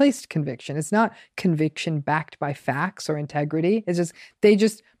misplaced conviction. It's not conviction backed by facts or integrity. It's just, they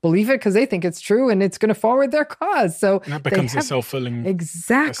just believe it because they think it's true and it's going to forward their cause. So and that becomes a self-fulfilling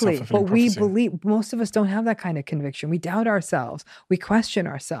Exactly. But prophecy. We believe, most of us don't have that kind of conviction. We doubt ourselves. We question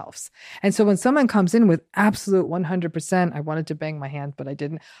ourselves. And so when someone comes in with absolute 100%, I wanted to bang my hand, but I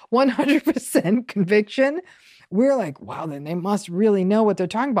didn't, 100% conviction, we're like, wow, then they must really know what they're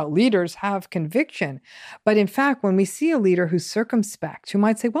talking about. Leaders have conviction. But in fact, when we see a leader who's circumspect, who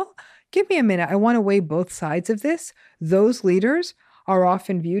might say, well, give me a minute, I want to weigh both sides of this, those leaders are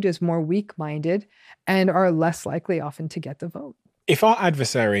often viewed as more weak-minded and are less likely often to get the vote. If our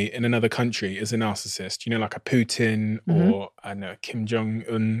adversary in another country is a narcissist, like a Putin or I don't know, Kim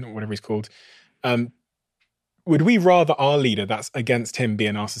Jong-un, or whatever he's called, would we rather our leader that's against him be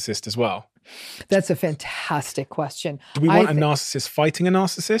a narcissist as well? That's a fantastic question. Do we want a narcissist fighting a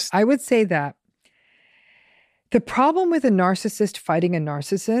narcissist? I would say that the problem with a narcissist fighting a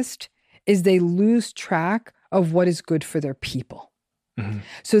narcissist is they lose track of what is good for their people. Mm-hmm.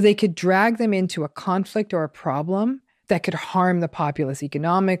 So they could drag them into a conflict or a problem that could harm the populace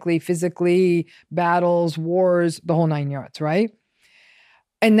economically, physically, battles, wars, the whole 9 yards, right?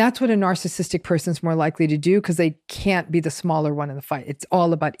 And that's what a narcissistic person's more likely to do because they can't be the smaller one in the fight. It's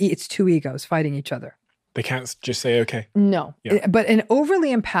all about, it's two egos fighting each other. They can't just say, okay. No. Yeah. But an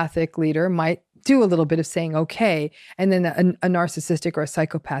overly empathic leader might do a little bit of saying, okay. And then a narcissistic or a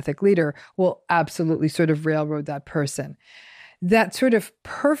psychopathic leader will absolutely sort of railroad that person. That sort of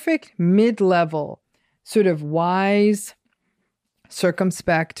perfect mid-level, sort of wise,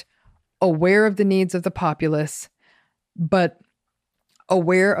 circumspect, aware of the needs of the populace, but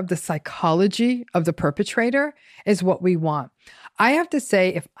aware of the psychology of the perpetrator is what we want. I have to say,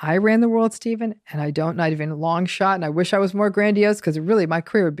 if I ran the world, Stephen, and I don't, not even a long shot, and I wish I was more grandiose because really my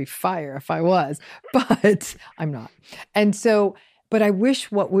career would be fire if I was, but I'm not. And so, but I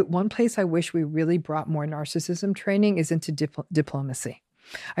wish one place I wish we really brought more narcissism training is into diplomacy.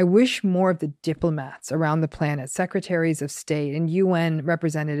 I wish more of the diplomats around the planet, secretaries of state and UN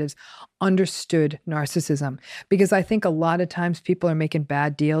representatives understood narcissism, because I think a lot of times people are making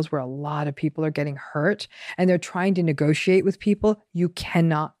bad deals where a lot of people are getting hurt and they're trying to negotiate with people you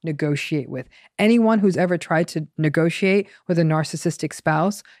cannot negotiate with. Anyone who's ever tried to negotiate with a narcissistic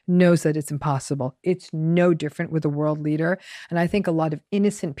spouse knows that it's impossible. It's no different with a world leader. And I think a lot of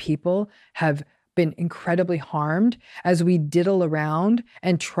innocent people have been incredibly harmed as we diddle around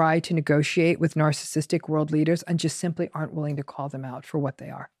and try to negotiate with narcissistic world leaders and just simply aren't willing to call them out for what they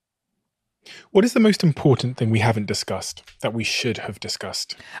are. What is the most important thing we haven't discussed that we should have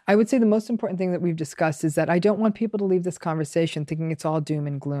discussed? I would say the most important thing that we've discussed is that I don't want people to leave this conversation thinking it's all doom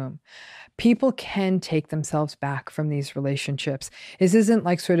and gloom. People can take themselves back from these relationships. This isn't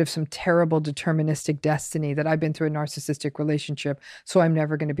like sort of some terrible deterministic destiny that I've been through a narcissistic relationship, so I'm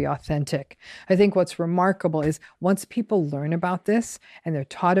never going to be authentic. I think what's remarkable is once people learn about this and they're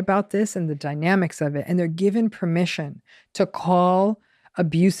taught about this and the dynamics of it, and they're given permission to call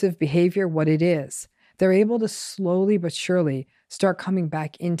abusive behavior what it is, they're able to slowly but surely start coming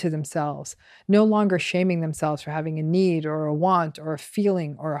back into themselves, no longer shaming themselves for having a need or a want or a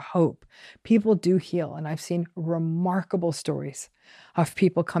feeling or a hope. People do heal. And I've seen remarkable stories of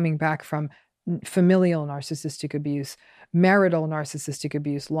people coming back from familial narcissistic abuse, marital narcissistic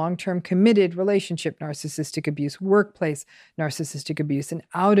abuse, long-term committed relationship narcissistic abuse, workplace narcissistic abuse, and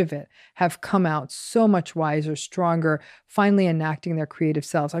out of it have come out so much wiser, stronger, finally enacting their creative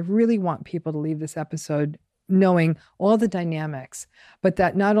selves. I really want people to leave this episode knowing all the dynamics, but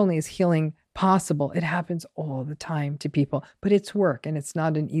that not only is healing possible, it happens all the time to people, but it's work and it's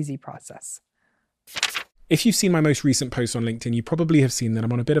not an easy process. If you've seen my most recent post on LinkedIn, you probably have seen that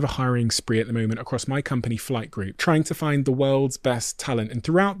I'm on a bit of a hiring spree at the moment across my company Flight Group, trying to find the world's best talent. And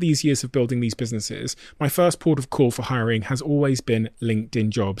throughout these years of building these businesses, my first port of call for hiring has always been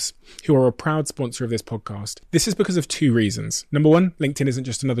LinkedIn Jobs, who are a proud sponsor of this podcast. This is because of two reasons. Number one, LinkedIn isn't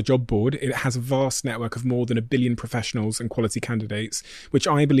just another job board. It has a vast network of more than 1 billion professionals and quality candidates, which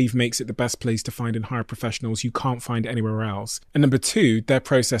I believe makes it the best place to find and hire professionals you can't find anywhere else. And number two, their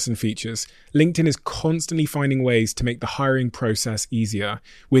process and features. LinkedIn is constantly finding ways to make the hiring process easier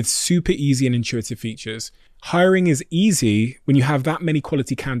with super easy and intuitive features. Hiring is easy when you have that many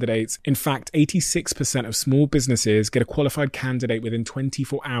quality candidates. In fact, 86% of small businesses get a qualified candidate within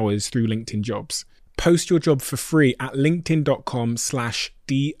 24 hours through LinkedIn Jobs. Post your job for free at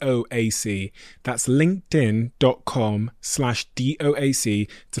linkedin.com/DOAC. That's linkedin.com/DOAC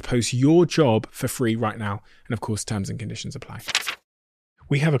to post your job for free right now. And of course, terms and conditions apply.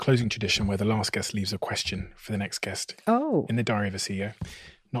 We have a closing tradition where the last guest leaves a question for the next guest. Oh. In the diary of a CEO,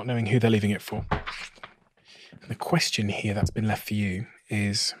 not knowing who they're leaving it for. And the question here that's been left for you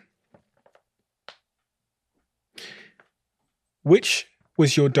is, which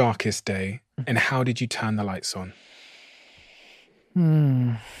was your darkest day and how did you turn the lights on?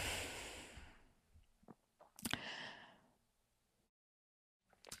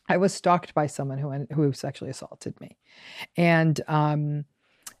 I was stalked by someone who sexually assaulted me. And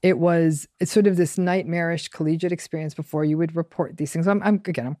it's sort of this nightmarish collegiate experience before you would report these things. I'm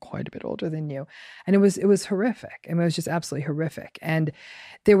quite a bit older than you. And it was horrific. I mean, it was just absolutely horrific. And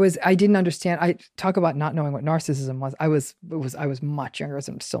I didn't understand. I talk about not knowing what narcissism was. I was much younger. I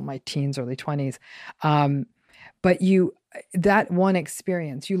was still in my teens, early 20s. But that one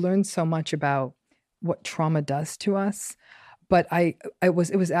experience, you learn so much about what trauma does to us. But it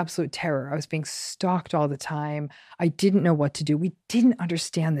was absolute terror. I was being stalked all the time. I didn't know what to do. We didn't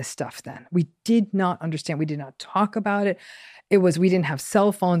understand this stuff then. We did not understand. We did not talk about it. We didn't have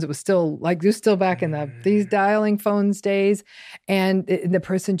cell phones. It was still back in these dialing phones days. And the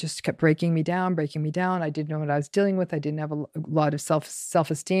person just kept breaking me down. I didn't know what I was dealing with. I didn't have a lot of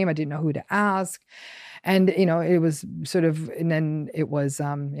self-esteem. I didn't know who to ask. And, it was sort of, and then it was,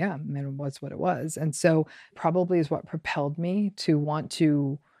 it was what it was. And so probably is what propelled me to want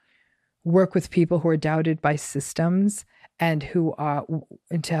to work with people who are doubted by systems and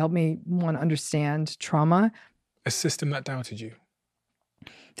and to help me want to understand trauma. A system that doubted you?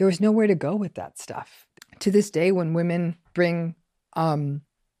 There was nowhere to go with that stuff. To this day, when women bring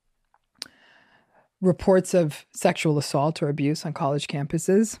reports of sexual assault or abuse on college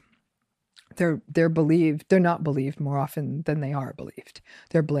campuses, they're not believed more often than they are believed.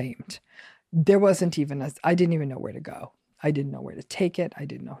 They're blamed. There wasn't even I didn't even know where to go. I didn't know where to take it. I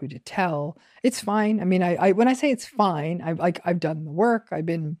didn't know who to tell. It's fine. I mean, when I say it's fine, I've done the work. I've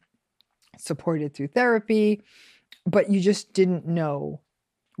been supported through therapy, but you just didn't know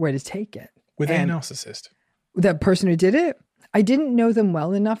where to take it. Were they a narcissist? The person who did it? I didn't know them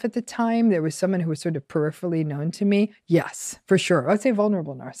well enough at the time. There was someone who was sort of peripherally known to me. Yes, for sure. I'd say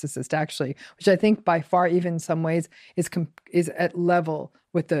vulnerable narcissist, actually, which I think by far, even in some ways, is at level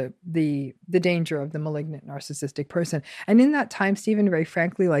with the danger of the malignant narcissistic person. And in that time, Stephen, very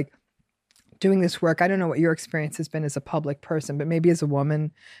frankly, like doing this work, I don't know what your experience has been as a public person, but maybe as a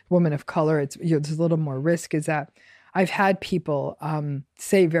woman of color, there's a little more risk. Is that I've had people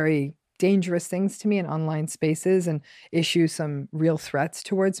say very dangerous things to me in online spaces and issue some real threats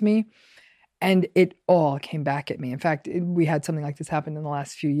towards me. And it all came back at me. In fact, we had something like this happen in the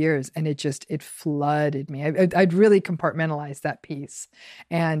last few years, and it flooded me. I'd really compartmentalized that piece.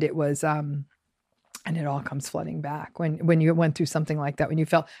 And it was, and it all comes flooding back when you went through something like that, when you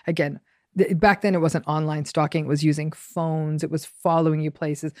felt, again, back then it wasn't online stalking. It was using phones. It was following you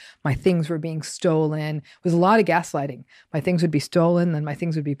places. My things were being stolen. It was a lot of gaslighting. My things would be stolen, then my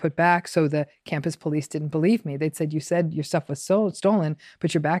things would be put back. So the campus police didn't believe me. They'd said, you said your stuff was stolen,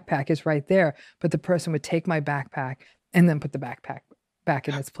 but your backpack is right there. But the person would take my backpack and then put the backpack back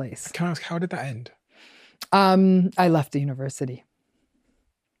in its place. Can I ask, how did that end? I left the university.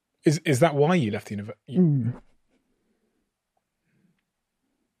 Is that why you left the university?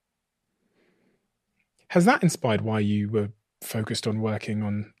 Has that inspired why you were focused on working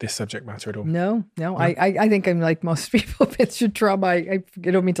on this subject matter at all? No. I think I'm like most people been through trauma. I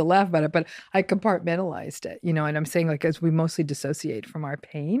don't mean to laugh about it, but I compartmentalized it, and I'm saying, like, as we mostly dissociate from our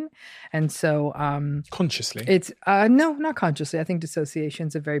pain. And so consciously? It's no, not consciously. I think dissociation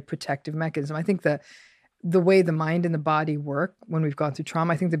is a very protective mechanism. I think the way the mind and the body work when we've gone through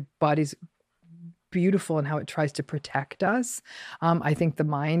trauma, I think the body's beautiful in how it tries to protect us. I think the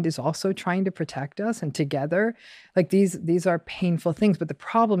mind is also trying to protect us, and together, like these are painful things. But the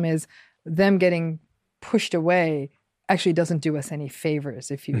problem is them getting pushed away actually doesn't do us any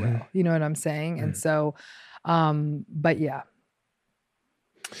favors, if you will. You know what I'm saying? And so, but yeah.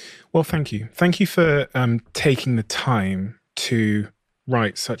 Well, thank you. Thank you for taking the time to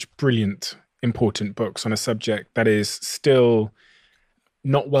write such brilliant, important books on a subject that is still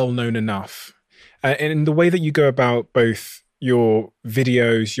not well known enough. And in the way that you go about both your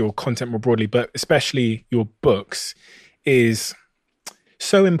videos, your content more broadly, but especially your books, is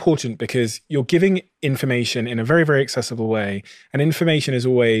so important because you're giving information in a very, very accessible way. And information is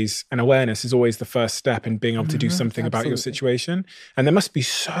always, and awareness is always the first step in being able to do something about your situation. And there must be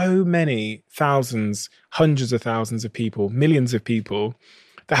so many thousands, hundreds of thousands of people, millions of people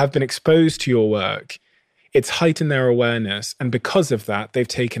that have been exposed to your work. It's heightened their awareness. And because of that, they've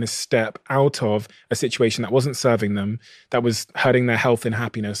taken a step out of a situation that wasn't serving them, that was hurting their health and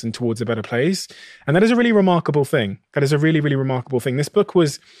happiness, and towards a better place. And that is a really remarkable thing. That is a really, really remarkable thing. This book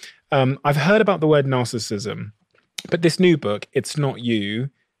was, I've heard about the word narcissism, but this new book, It's Not You,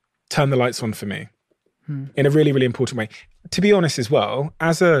 turned the lights on for me in a really, really important way. To be honest as well,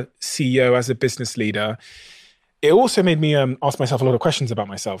 as a CEO, as a business leader, it also made me ask myself a lot of questions about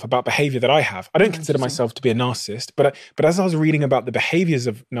myself, about behavior that I have. I don't consider myself to be a narcissist, but as I was reading about the behaviors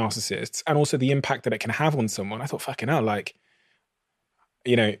of narcissists and also the impact that it can have on someone, I thought, fucking hell, like,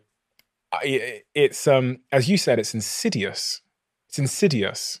 you know, it's, as you said, it's insidious. It's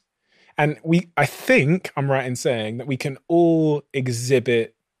insidious. And I think I'm right in saying that we can all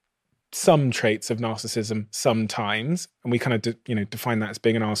exhibit some traits of narcissism sometimes, and we kind of, define that as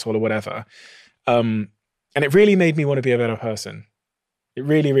being an arsehole or whatever. And it really made me want to be a better person. It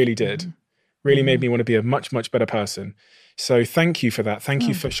really, really did. Really made me want to be a much, much better person. So thank you for that. Thank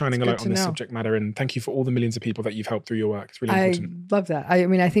you for shining a light on this subject matter. And thank you for all the millions of people that you've helped through your work. It's really important. I love that. I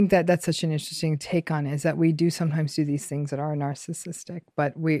mean, I think that that's such an interesting take on it, is that we do sometimes do these things that are narcissistic,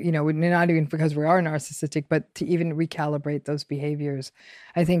 but we're not even because we are narcissistic, but to even recalibrate those behaviors.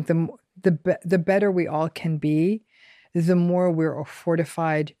 I think the better we all can be, the more we're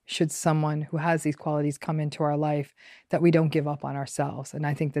fortified should someone who has these qualities come into our life, that we don't give up on ourselves. And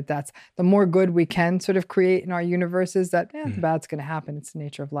I think that that's the more good we can sort of create in our universes, that the bad's going to happen. It's the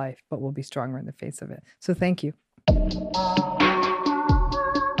nature of life, but we'll be stronger in the face of it. So thank you.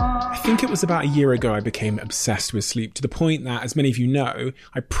 I think it was about a year ago I became obsessed with sleep, to the point that, as many of you know,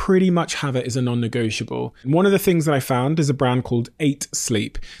 I pretty much have it as a non-negotiable. And one of the things that I found is a brand called 8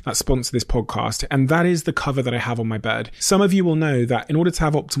 Sleep that sponsor this podcast, and that is the cover that I have on my bed. Some of you will know that in order to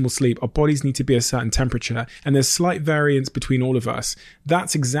have optimal sleep, our bodies need to be a certain temperature, and there's slight variance between all of us.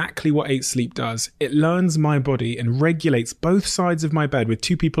 That's exactly what 8 Sleep does. It learns my body and regulates both sides of my bed with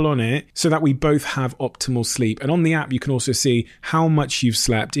 2 people on it so that we both have optimal sleep. And on the app, you can also see how much you've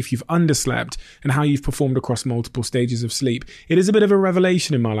slept, if you've underslept, and how you've performed across multiple stages of sleep. It is a bit of a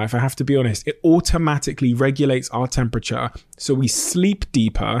revelation in my life, I have to be honest. It automatically regulates our temperature so we sleep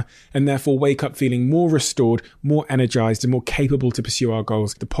deeper and therefore wake up feeling more restored, more energized, and more capable to pursue our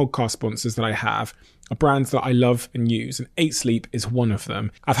goals. The podcast sponsors that I have are brands that I love and use, and 8 Sleep is one of them.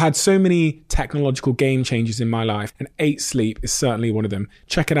 I've had so many technological game changers in my life, and 8 Sleep is certainly one of them.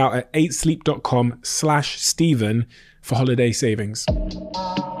 Check it out at 8sleep.com/Stephen for holiday savings.